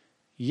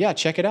 Yeah,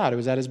 check it out. It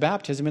was at his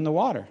baptism in the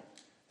water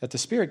that the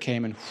Spirit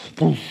came and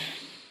whoosh,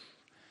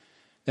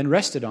 then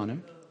rested on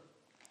him.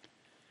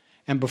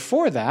 And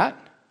before that,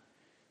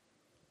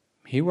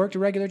 he worked a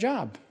regular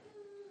job.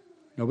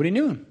 Nobody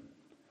knew him.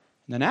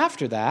 And then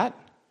after that,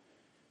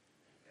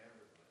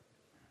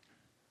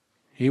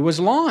 he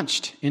was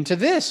launched into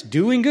this,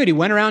 doing good. He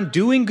went around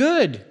doing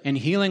good and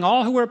healing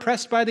all who were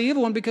oppressed by the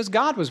evil one, because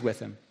God was with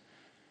him.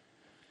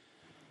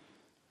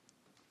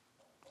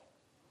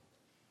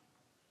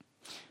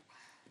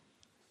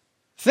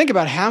 Think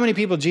about how many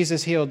people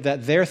Jesus healed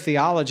that their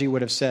theology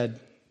would have said,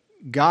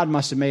 God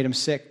must have made them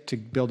sick to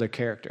build their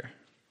character.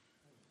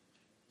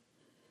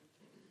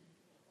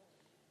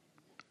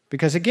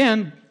 Because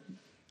again,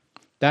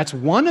 that's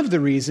one of the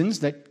reasons,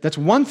 that's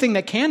one thing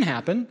that can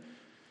happen.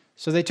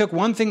 So they took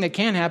one thing that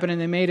can happen and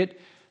they made it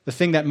the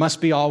thing that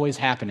must be always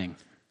happening.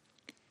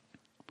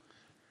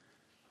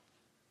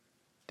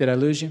 Did I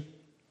lose you?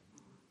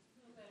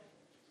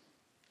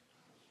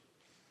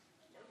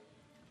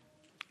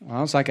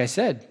 Well, it's like I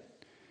said,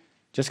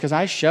 just because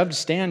I shoved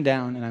Stan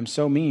down and I'm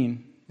so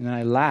mean and then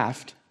I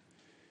laughed,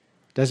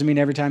 doesn't mean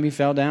every time he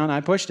fell down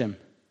I pushed him.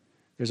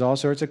 There's all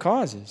sorts of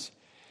causes.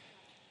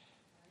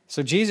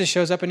 So Jesus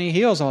shows up and he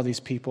heals all these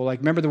people. Like,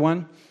 remember the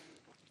one?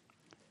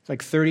 It's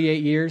like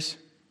 38 years.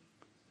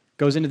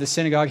 Goes into the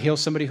synagogue, heals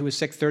somebody who was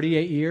sick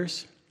 38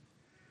 years.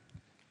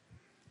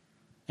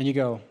 And you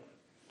go,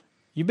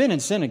 you've been in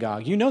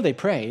synagogue. You know they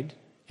prayed.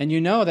 And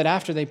you know that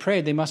after they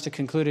prayed, they must have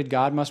concluded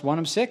God must want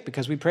him sick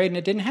because we prayed and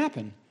it didn't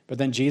happen. But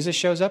then Jesus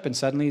shows up and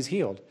suddenly he's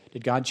healed.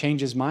 Did God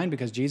change his mind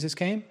because Jesus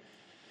came?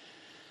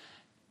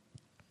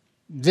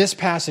 This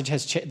passage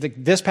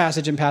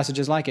and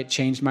passages like it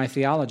changed my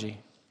theology.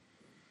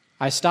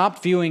 I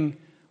stopped viewing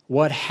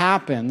what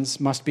happens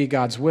must be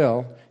God's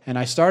will, and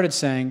I started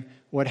saying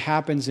what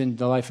happens in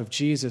the life of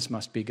Jesus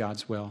must be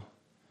God's will.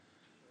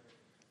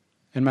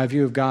 And my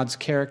view of God's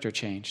character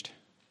changed.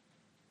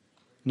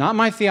 Not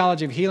my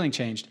theology of healing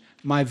changed.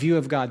 My view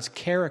of God's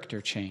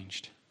character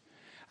changed.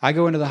 I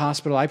go into the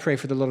hospital, I pray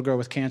for the little girl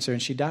with cancer, and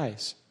she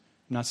dies.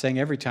 I'm not saying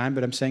every time,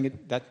 but I'm saying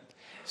that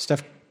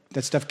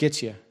stuff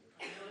gets you.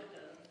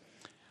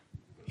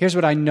 Here's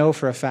what I know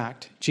for a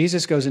fact.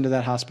 Jesus goes into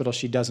that hospital,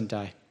 she doesn't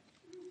die.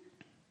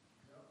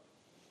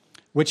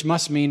 Which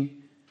must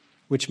mean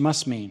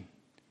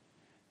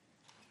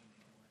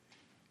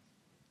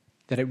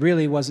that it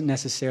really wasn't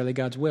necessarily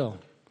God's will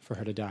for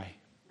her to die.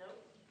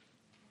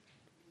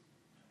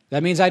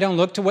 That means I don't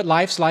look to what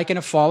life's like in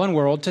a fallen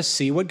world to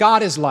see what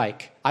God is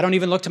like. I don't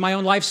even look to my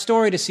own life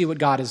story to see what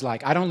God is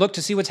like. I don't look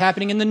to see what's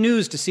happening in the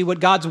news to see what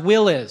God's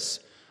will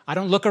is. I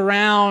don't look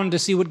around to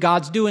see what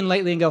God's doing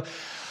lately and go,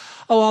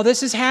 oh, all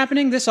this is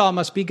happening, this all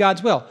must be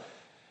God's will.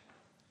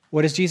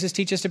 What does Jesus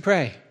teach us to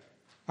pray?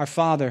 Our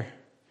Father,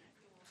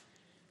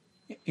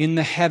 in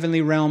the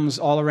heavenly realms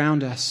all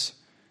around us,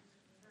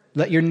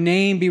 let your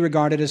name be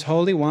regarded as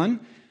holy, one.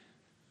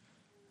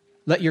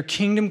 Let your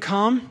kingdom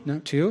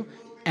come, two.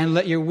 And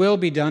let your will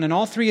be done. And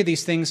all three of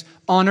these things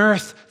on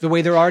earth the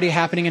way they're already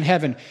happening in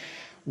heaven.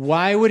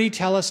 Why would he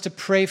tell us to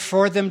pray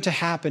for them to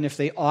happen if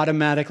they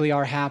automatically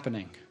are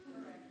happening?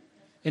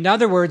 In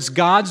other words,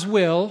 God's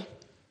will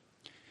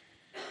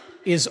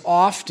is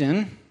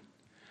often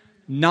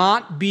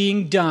not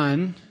being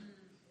done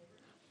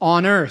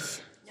on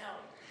earth. No.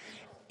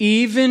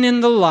 Even in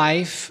the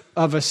life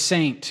of a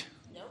saint.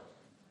 No.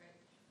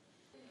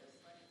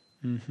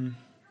 Mm-hmm.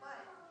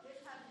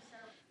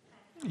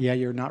 Yeah,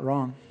 you're not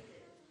wrong.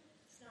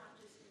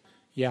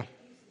 Yeah.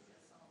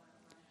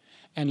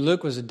 And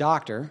Luke was a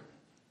doctor.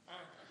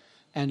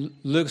 And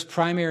Luke's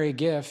primary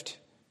gift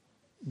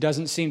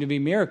doesn't seem to be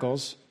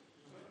miracles,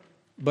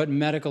 but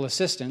medical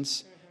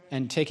assistance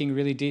and taking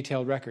really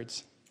detailed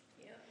records.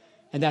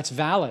 And that's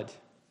valid.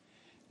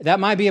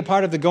 That might be a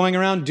part of the going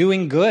around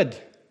doing good.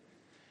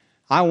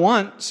 I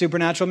want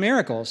supernatural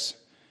miracles.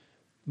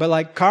 But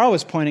like Carl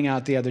was pointing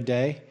out the other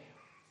day,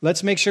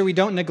 let's make sure we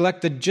don't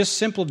neglect the just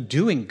simple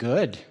doing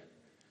good.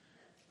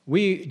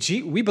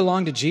 We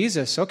belong to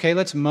Jesus. Okay,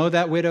 let's mow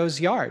that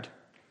widow's yard.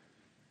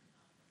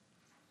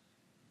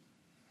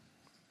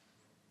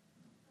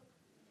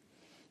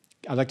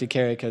 I like to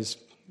carry because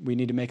we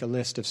need to make a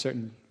list of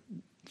certain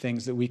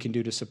things that we can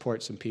do to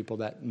support some people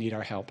that need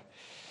our help.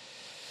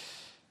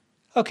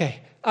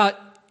 Okay.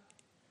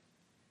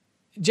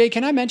 Jay,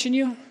 can I mention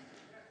you?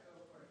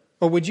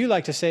 Or would you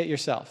like to say it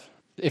yourself?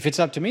 If it's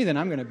up to me, then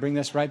I'm going to bring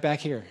this right back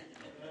here.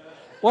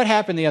 What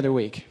happened the other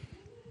week?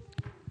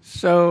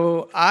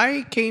 So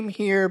I came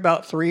here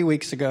about 3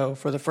 weeks ago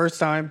for the first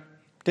time.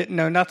 Didn't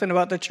know nothing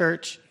about the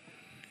church.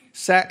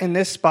 Sat in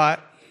this spot,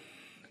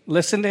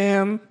 listened to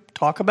him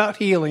talk about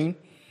healing,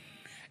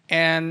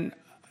 and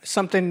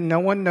something no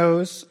one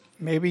knows,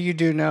 maybe you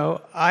do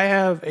know, I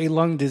have a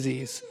lung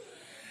disease.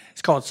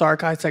 It's called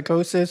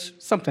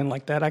sarcoidosis, something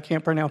like that. I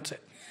can't pronounce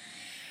it.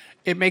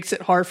 It makes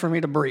it hard for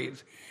me to breathe.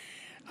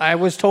 I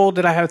was told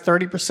that I have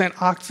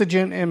 30%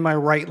 oxygen in my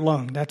right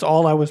lung. That's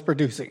all I was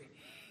producing.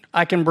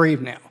 I can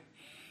breathe now.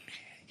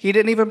 He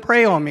didn't even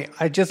pray on me.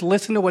 I just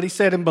listened to what he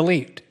said and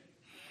believed.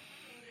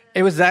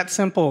 It was that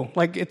simple.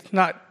 Like, it's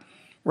not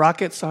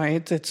rocket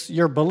science, it's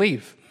your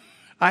belief.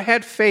 I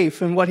had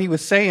faith in what he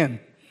was saying.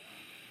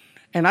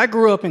 And I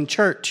grew up in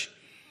church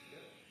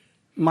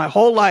my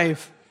whole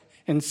life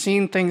and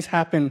seen things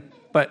happen,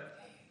 but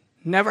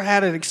never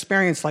had an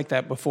experience like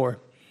that before.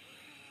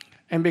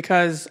 And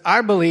because I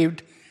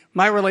believed,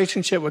 my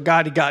relationship with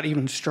God, he got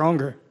even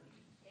stronger.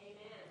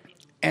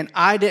 And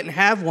I didn't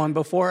have one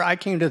before I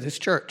came to this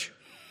church,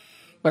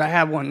 but I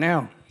have one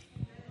now.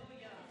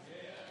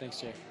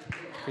 Thanks, Jay.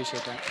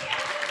 Appreciate that.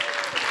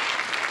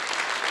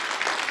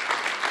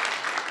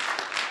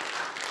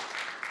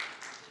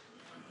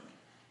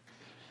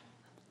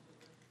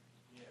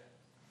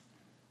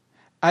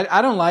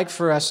 I don't like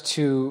for us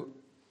to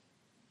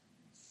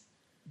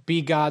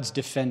be God's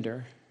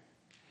defender.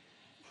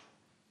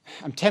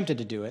 I'm tempted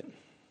to do it.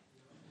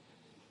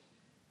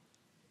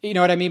 You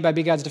know what I mean by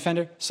be God's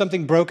defender?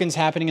 Something broken's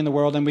happening in the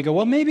world and we go,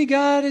 well, maybe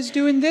God is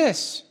doing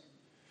this.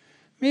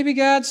 Maybe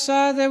God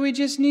saw that we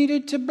just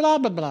needed to blah,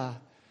 blah, blah.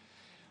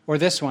 Or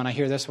this one, I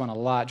hear this one a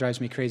lot, drives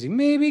me crazy.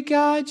 Maybe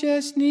God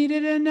just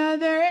needed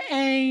another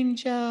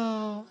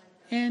angel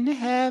in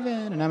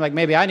heaven. And I'm like,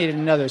 maybe I needed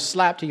another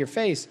slap to your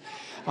face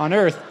on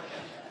earth.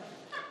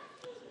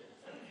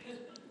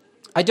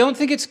 I don't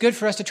think it's good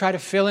for us to try to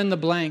fill in the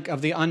blank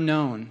of the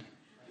unknown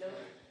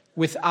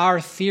with our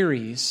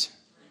theories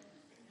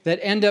that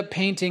end up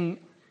painting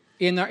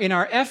in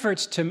our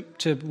efforts to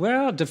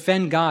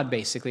defend God,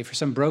 basically, for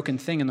some broken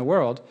thing in the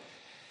world.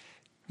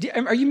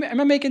 Am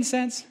I making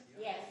sense?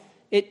 Yes.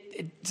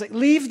 It's like,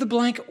 leave the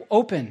blank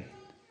open.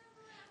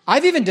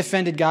 I've even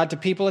defended God to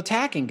people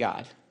attacking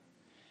God,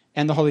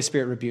 and the Holy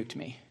Spirit rebuked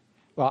me.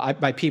 Well,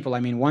 by people,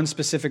 I mean one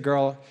specific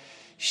girl.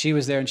 She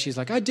was there, and she's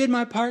like, I did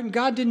my part, and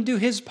God didn't do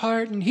his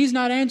part, and he's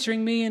not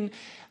answering me, and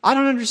I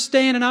don't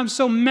understand, and I'm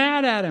so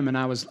mad at him. And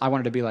I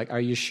wanted to be like, are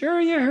you sure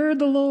you heard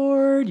the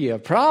Lord? You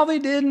probably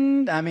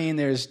didn't. I mean,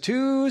 there's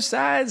two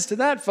sides to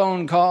that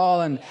phone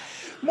call, and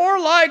more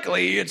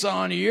likely it's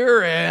on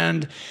your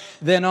end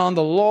than on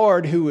the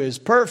Lord, who is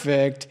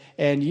perfect,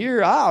 and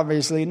you're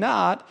obviously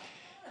not.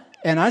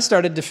 And I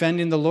started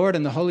defending the Lord,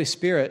 and the Holy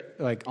Spirit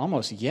like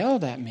almost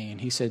yelled at me, and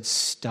he said,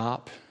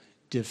 stop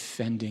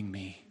defending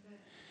me.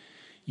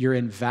 You're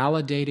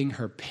invalidating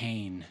her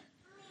pain.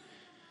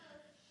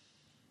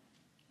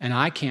 And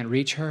I can't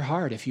reach her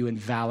heart if you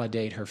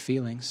invalidate her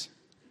feelings.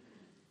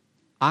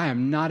 I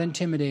am not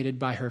intimidated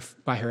by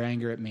her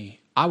anger at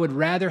me. I would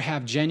rather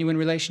have genuine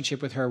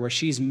relationship with her where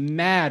she's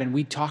mad and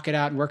we talk it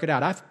out and work it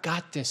out. I've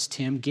got this,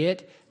 Tim.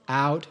 Get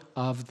out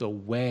of the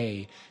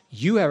way.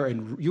 You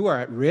are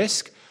at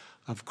risk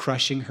of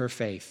crushing her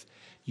faith.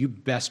 You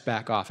best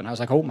back off. And I was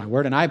like, oh, my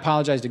word. And I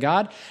apologized to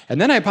God.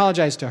 And then I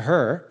apologized to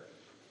her.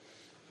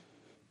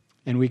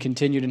 And we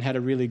continued and had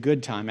a really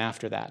good time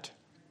after that.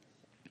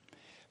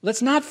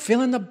 Let's not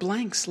fill in the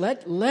blanks.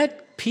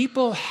 Let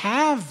people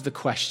have the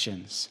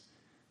questions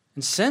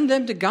and send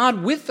them to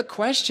God with the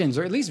questions,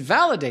 or at least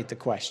validate the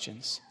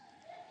questions.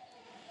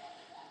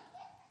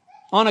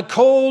 On a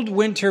cold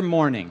winter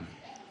morning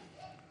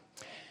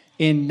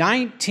in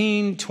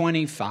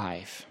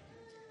 1925,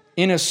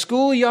 in a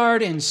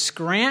schoolyard in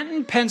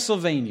Scranton,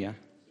 Pennsylvania,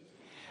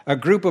 a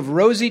group of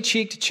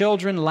rosy-cheeked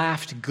children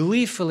laughed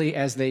gleefully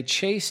as they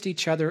chased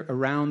each other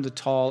around the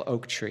tall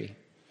oak tree.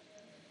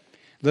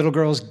 Little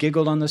girls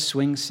giggled on the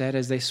swing set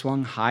as they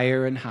swung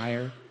higher and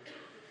higher.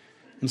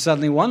 And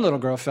suddenly one little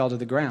girl fell to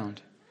the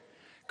ground,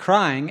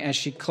 crying as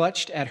she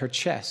clutched at her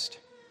chest.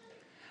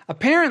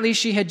 Apparently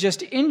she had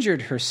just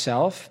injured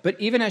herself, but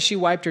even as she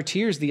wiped her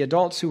tears, the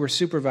adults who were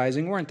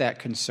supervising weren't that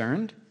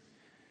concerned.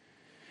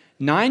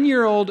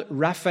 9-year-old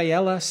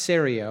Rafaela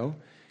Serio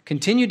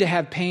continued to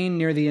have pain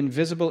near the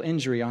invisible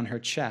injury on her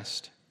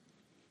chest.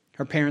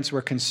 Her parents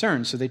were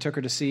concerned, so they took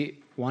her to see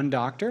one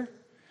doctor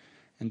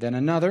and then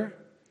another.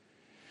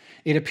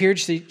 It appeared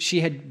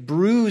she had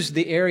bruised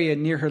the area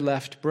near her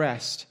left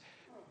breast,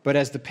 but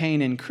as the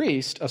pain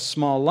increased, a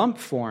small lump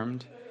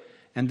formed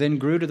and then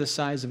grew to the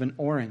size of an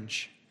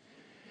orange.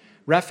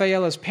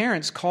 Rafaela's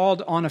parents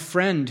called on a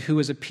friend who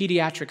was a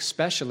pediatric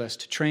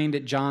specialist trained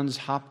at Johns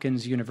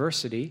Hopkins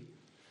University,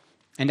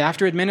 and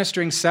after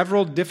administering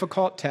several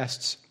difficult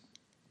tests,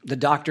 the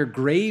doctor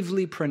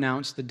gravely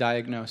pronounced the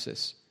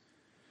diagnosis.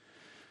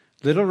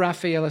 Little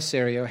Rafaela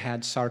Serio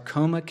had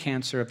sarcoma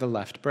cancer of the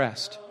left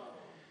breast.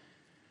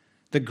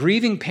 The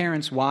grieving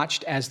parents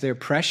watched as their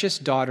precious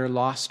daughter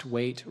lost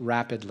weight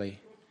rapidly.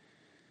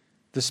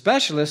 The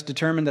specialist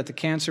determined that the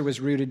cancer was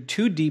rooted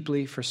too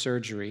deeply for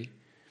surgery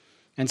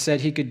and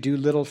said he could do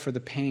little for the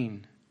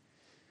pain.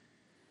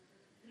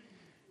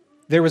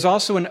 There was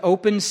also an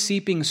open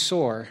seeping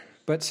sore,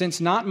 but since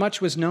not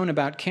much was known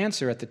about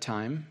cancer at the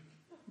time,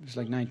 it was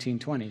like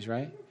 1920s,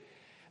 right?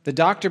 The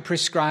doctor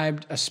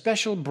prescribed a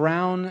special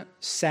brown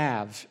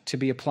salve to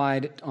be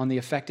applied on the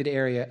affected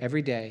area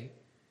every day,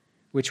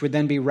 which would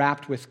then be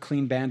wrapped with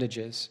clean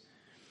bandages.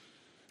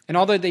 And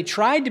although they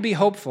tried to be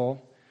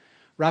hopeful,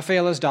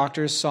 Rafaela's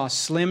doctors saw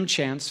slim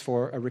chance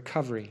for a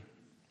recovery.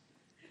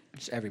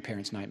 It's every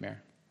parent's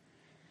nightmare.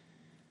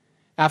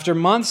 After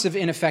months of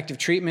ineffective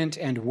treatment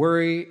and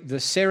worry, the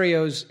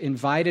Serios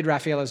invited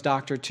Rafaela's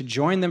doctor to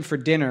join them for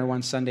dinner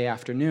one Sunday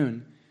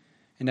afternoon.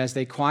 And as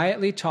they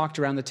quietly talked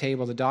around the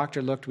table, the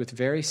doctor looked with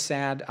very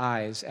sad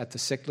eyes at the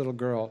sick little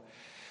girl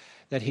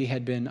that he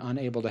had been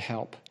unable to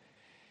help.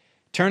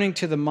 Turning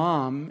to the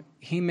mom,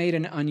 he made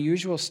an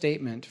unusual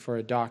statement for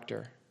a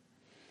doctor.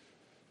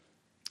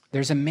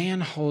 There's a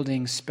man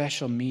holding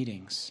special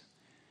meetings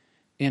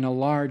in a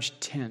large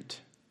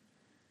tent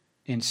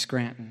in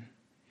Scranton,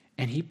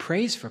 and he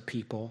prays for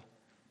people,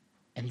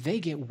 and they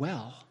get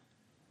well.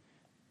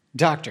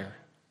 Doctor,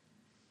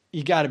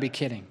 you got to be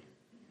kidding.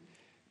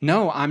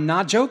 No, I'm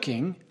not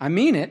joking. I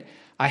mean it.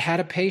 I had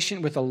a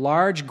patient with a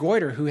large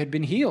goiter who had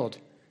been healed.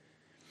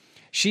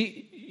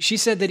 She She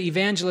said that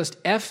evangelist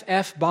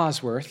F.F.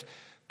 Bosworth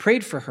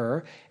prayed for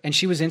her, and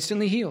she was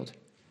instantly healed.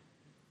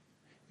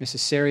 Mrs.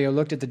 Serio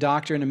looked at the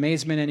doctor in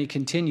amazement, and he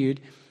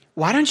continued,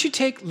 "Why don't you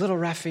take little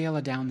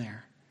Rafaela down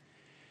there?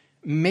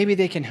 Maybe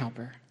they can help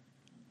her."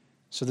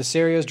 So the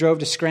Serios drove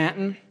to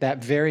Scranton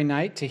that very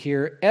night to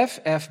hear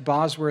F.F.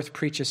 Bosworth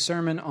preach a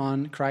sermon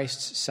on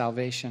Christ's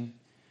salvation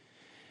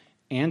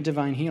and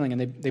divine healing. And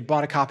they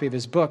bought a copy of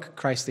his book,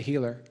 Christ the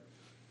Healer.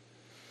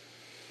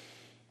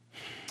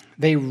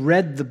 They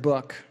read the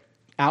book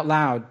out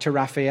loud to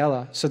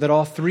Rafaela so that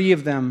all three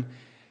of them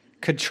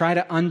could try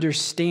to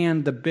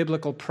understand the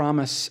biblical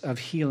promise of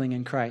healing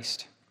in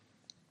Christ.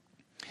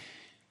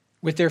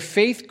 With their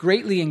faith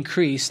greatly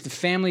increased, the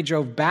family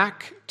drove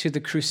back to the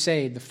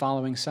crusade the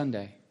following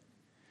Sunday.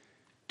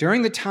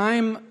 During the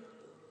time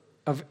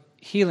of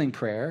healing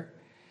prayer,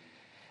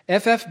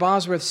 F.F.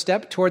 Bosworth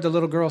stepped toward the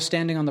little girl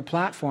standing on the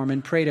platform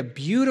and prayed a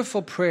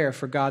beautiful prayer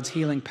for God's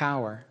healing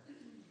power.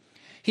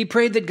 He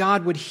prayed that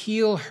God would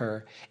heal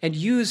her and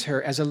use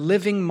her as a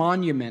living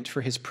monument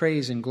for his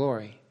praise and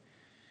glory.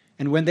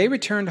 And when they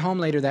returned home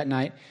later that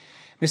night,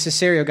 Mrs.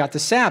 Serio got the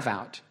salve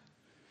out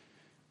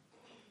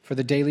for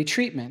the daily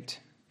treatment.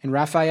 And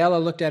Rafaela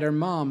looked at her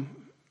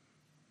mom.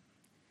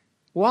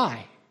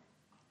 "Why?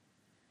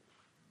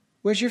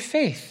 Where's your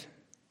faith?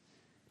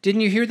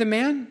 Didn't you hear the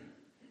man?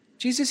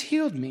 Jesus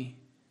healed me.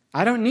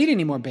 I don't need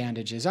any more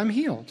bandages. I'm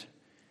healed."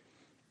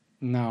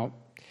 No.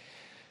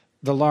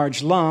 The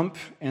large lump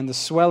and the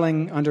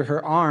swelling under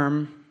her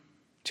arm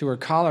to her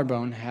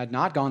collarbone had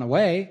not gone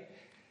away,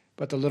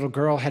 but the little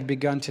girl had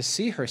begun to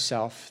see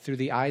herself through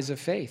the eyes of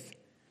faith.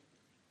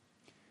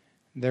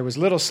 There was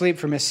little sleep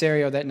for Miss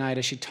Serio that night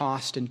as she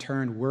tossed and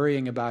turned,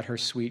 worrying about her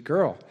sweet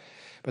girl.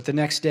 But the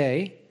next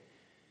day,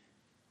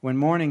 when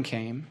morning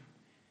came,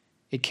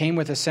 it came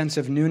with a sense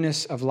of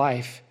newness of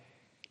life.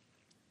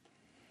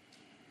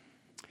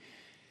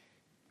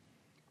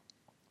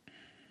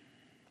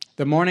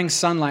 The morning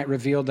sunlight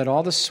revealed that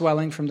all the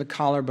swelling from the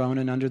collarbone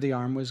and under the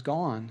arm was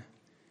gone.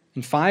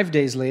 And 5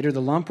 days later,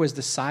 the lump was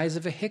the size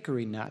of a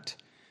hickory nut.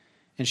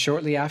 And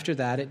shortly after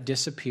that, it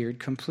disappeared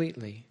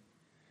completely.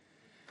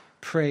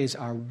 "Praise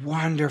our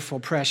wonderful,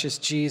 precious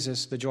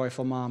Jesus," the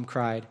joyful mom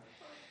cried.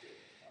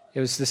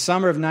 It was the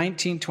summer of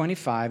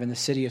 1925 in the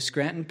city of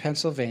Scranton,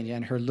 Pennsylvania,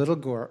 and her little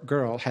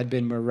girl had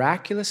been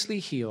miraculously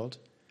healed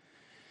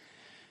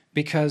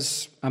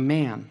because a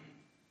man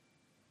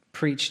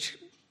preached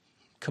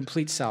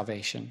complete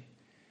salvation.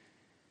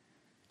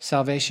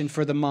 Salvation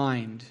for the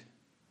mind.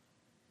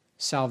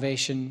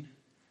 Salvation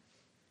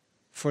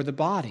for the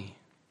body.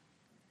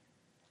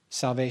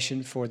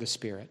 Salvation for the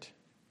spirit.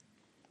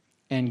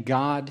 And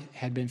God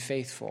had been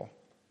faithful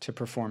to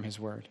perform his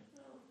word.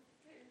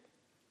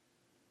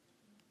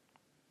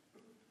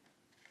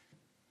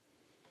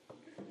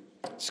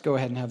 Let's go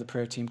ahead and have the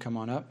prayer team come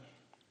on up.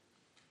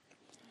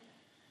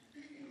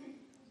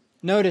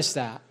 Notice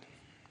that.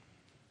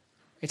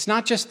 It's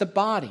not just the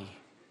body.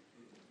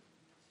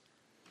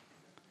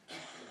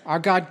 Our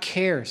God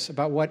cares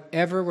about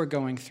whatever we're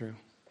going through.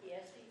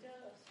 Yes, he does.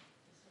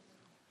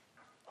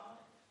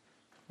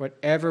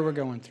 Whatever we're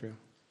going through.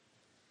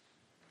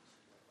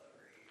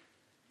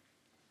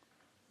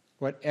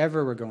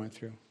 Whatever we're going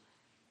through.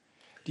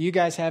 Do you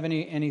guys have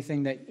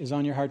anything that is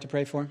on your heart to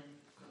pray for?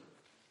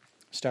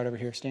 Start over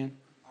here, Stan.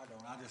 I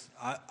don't.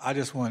 I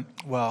just want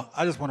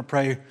to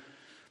pray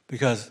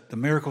because the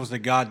miracles that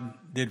God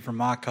did for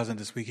my cousin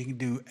this week, he can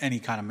do any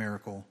kind of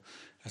miracle.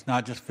 It's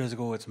not just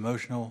physical, it's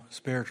emotional,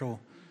 spiritual,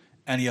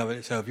 any of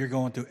it. So if you're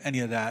going through any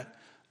of that,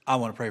 I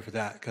want to pray for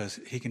that because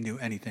he can do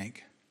anything.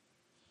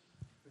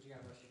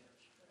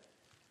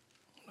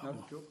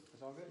 No, Jewel,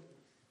 it's all good.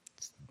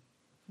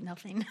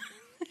 Nothing.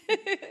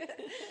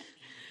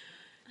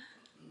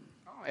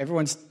 Oh,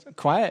 everyone's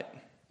quiet.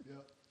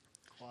 Yep,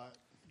 quiet.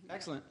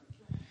 Excellent.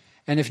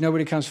 And if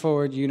nobody comes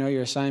forward, you know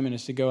your assignment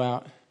is to go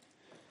out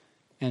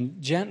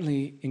and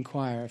gently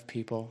inquire of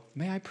people,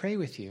 "May I pray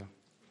with you?"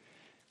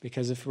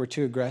 Because if we're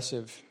too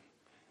aggressive,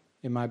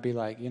 it might be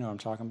like, you know what I'm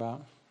talking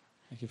about?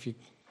 Like if you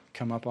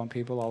come up on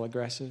people all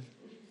aggressive,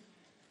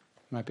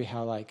 it might be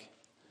how like,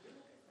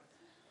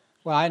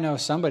 well, I know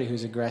somebody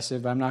who's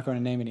aggressive, but I'm not going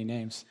to name any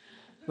names.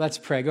 Let's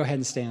pray. Go ahead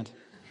and stand.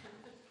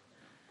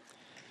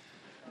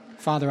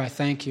 Father, I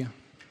thank you.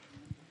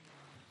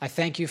 I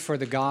thank you for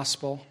the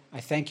gospel.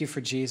 I thank you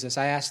for Jesus.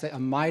 I ask that a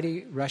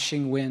mighty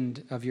rushing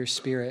wind of your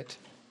Spirit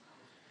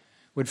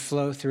would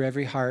flow through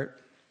every heart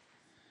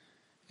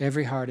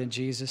in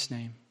Jesus'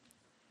 name.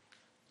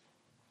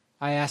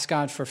 I ask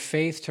God for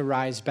faith to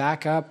rise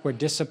back up where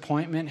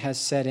disappointment has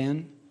set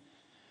in,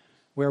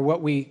 where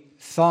what we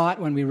thought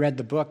when we read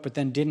the book but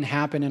then didn't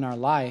happen in our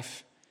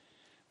life,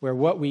 where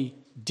what we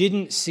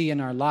didn't see in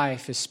our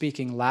life is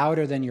speaking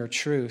louder than your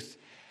truth.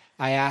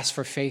 I ask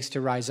for faith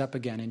to rise up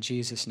again in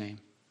Jesus' name.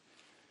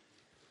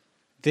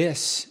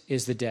 This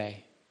is the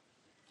day.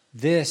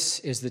 This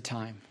is the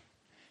time.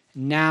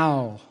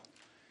 Now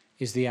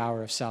is the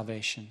hour of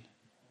salvation.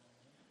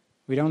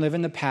 We don't live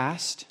in the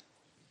past,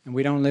 and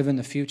we don't live in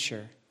the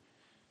future.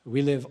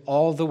 We live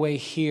all the way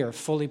here,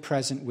 fully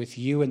present with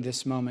you in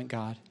this moment,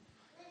 God.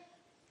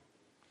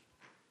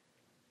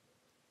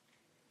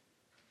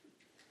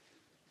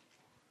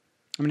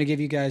 I'm going to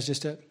give you guys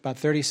just about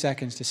 30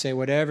 seconds to say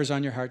whatever's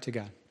on your heart to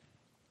God.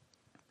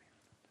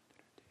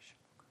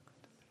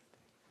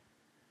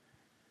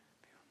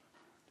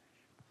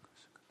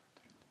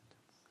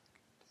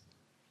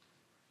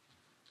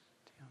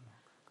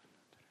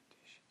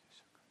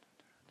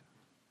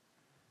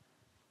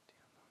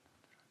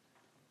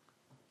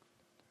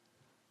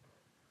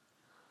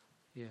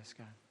 Yes,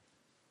 God.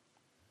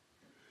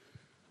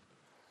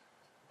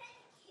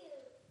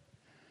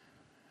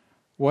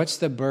 What's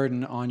the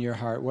burden on your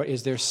heart?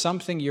 Is there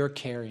something you're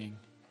carrying?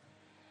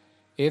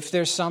 If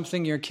there's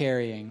something you're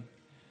carrying,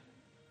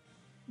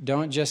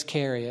 don't just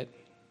carry it.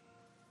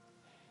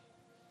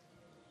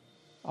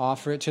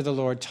 Offer it to the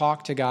Lord.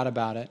 Talk to God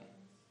about it.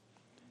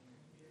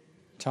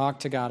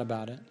 Talk to God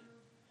about it.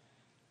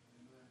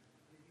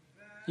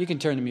 You can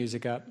turn the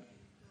music up.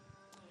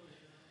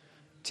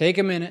 Take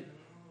a minute.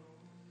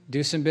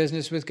 Do some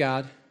business with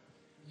God.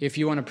 If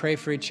you want to pray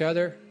for each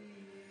other,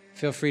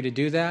 feel free to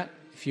do that.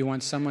 If you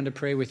want someone to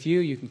pray with you,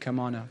 you can come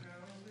on up.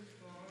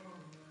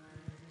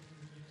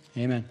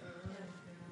 Amen.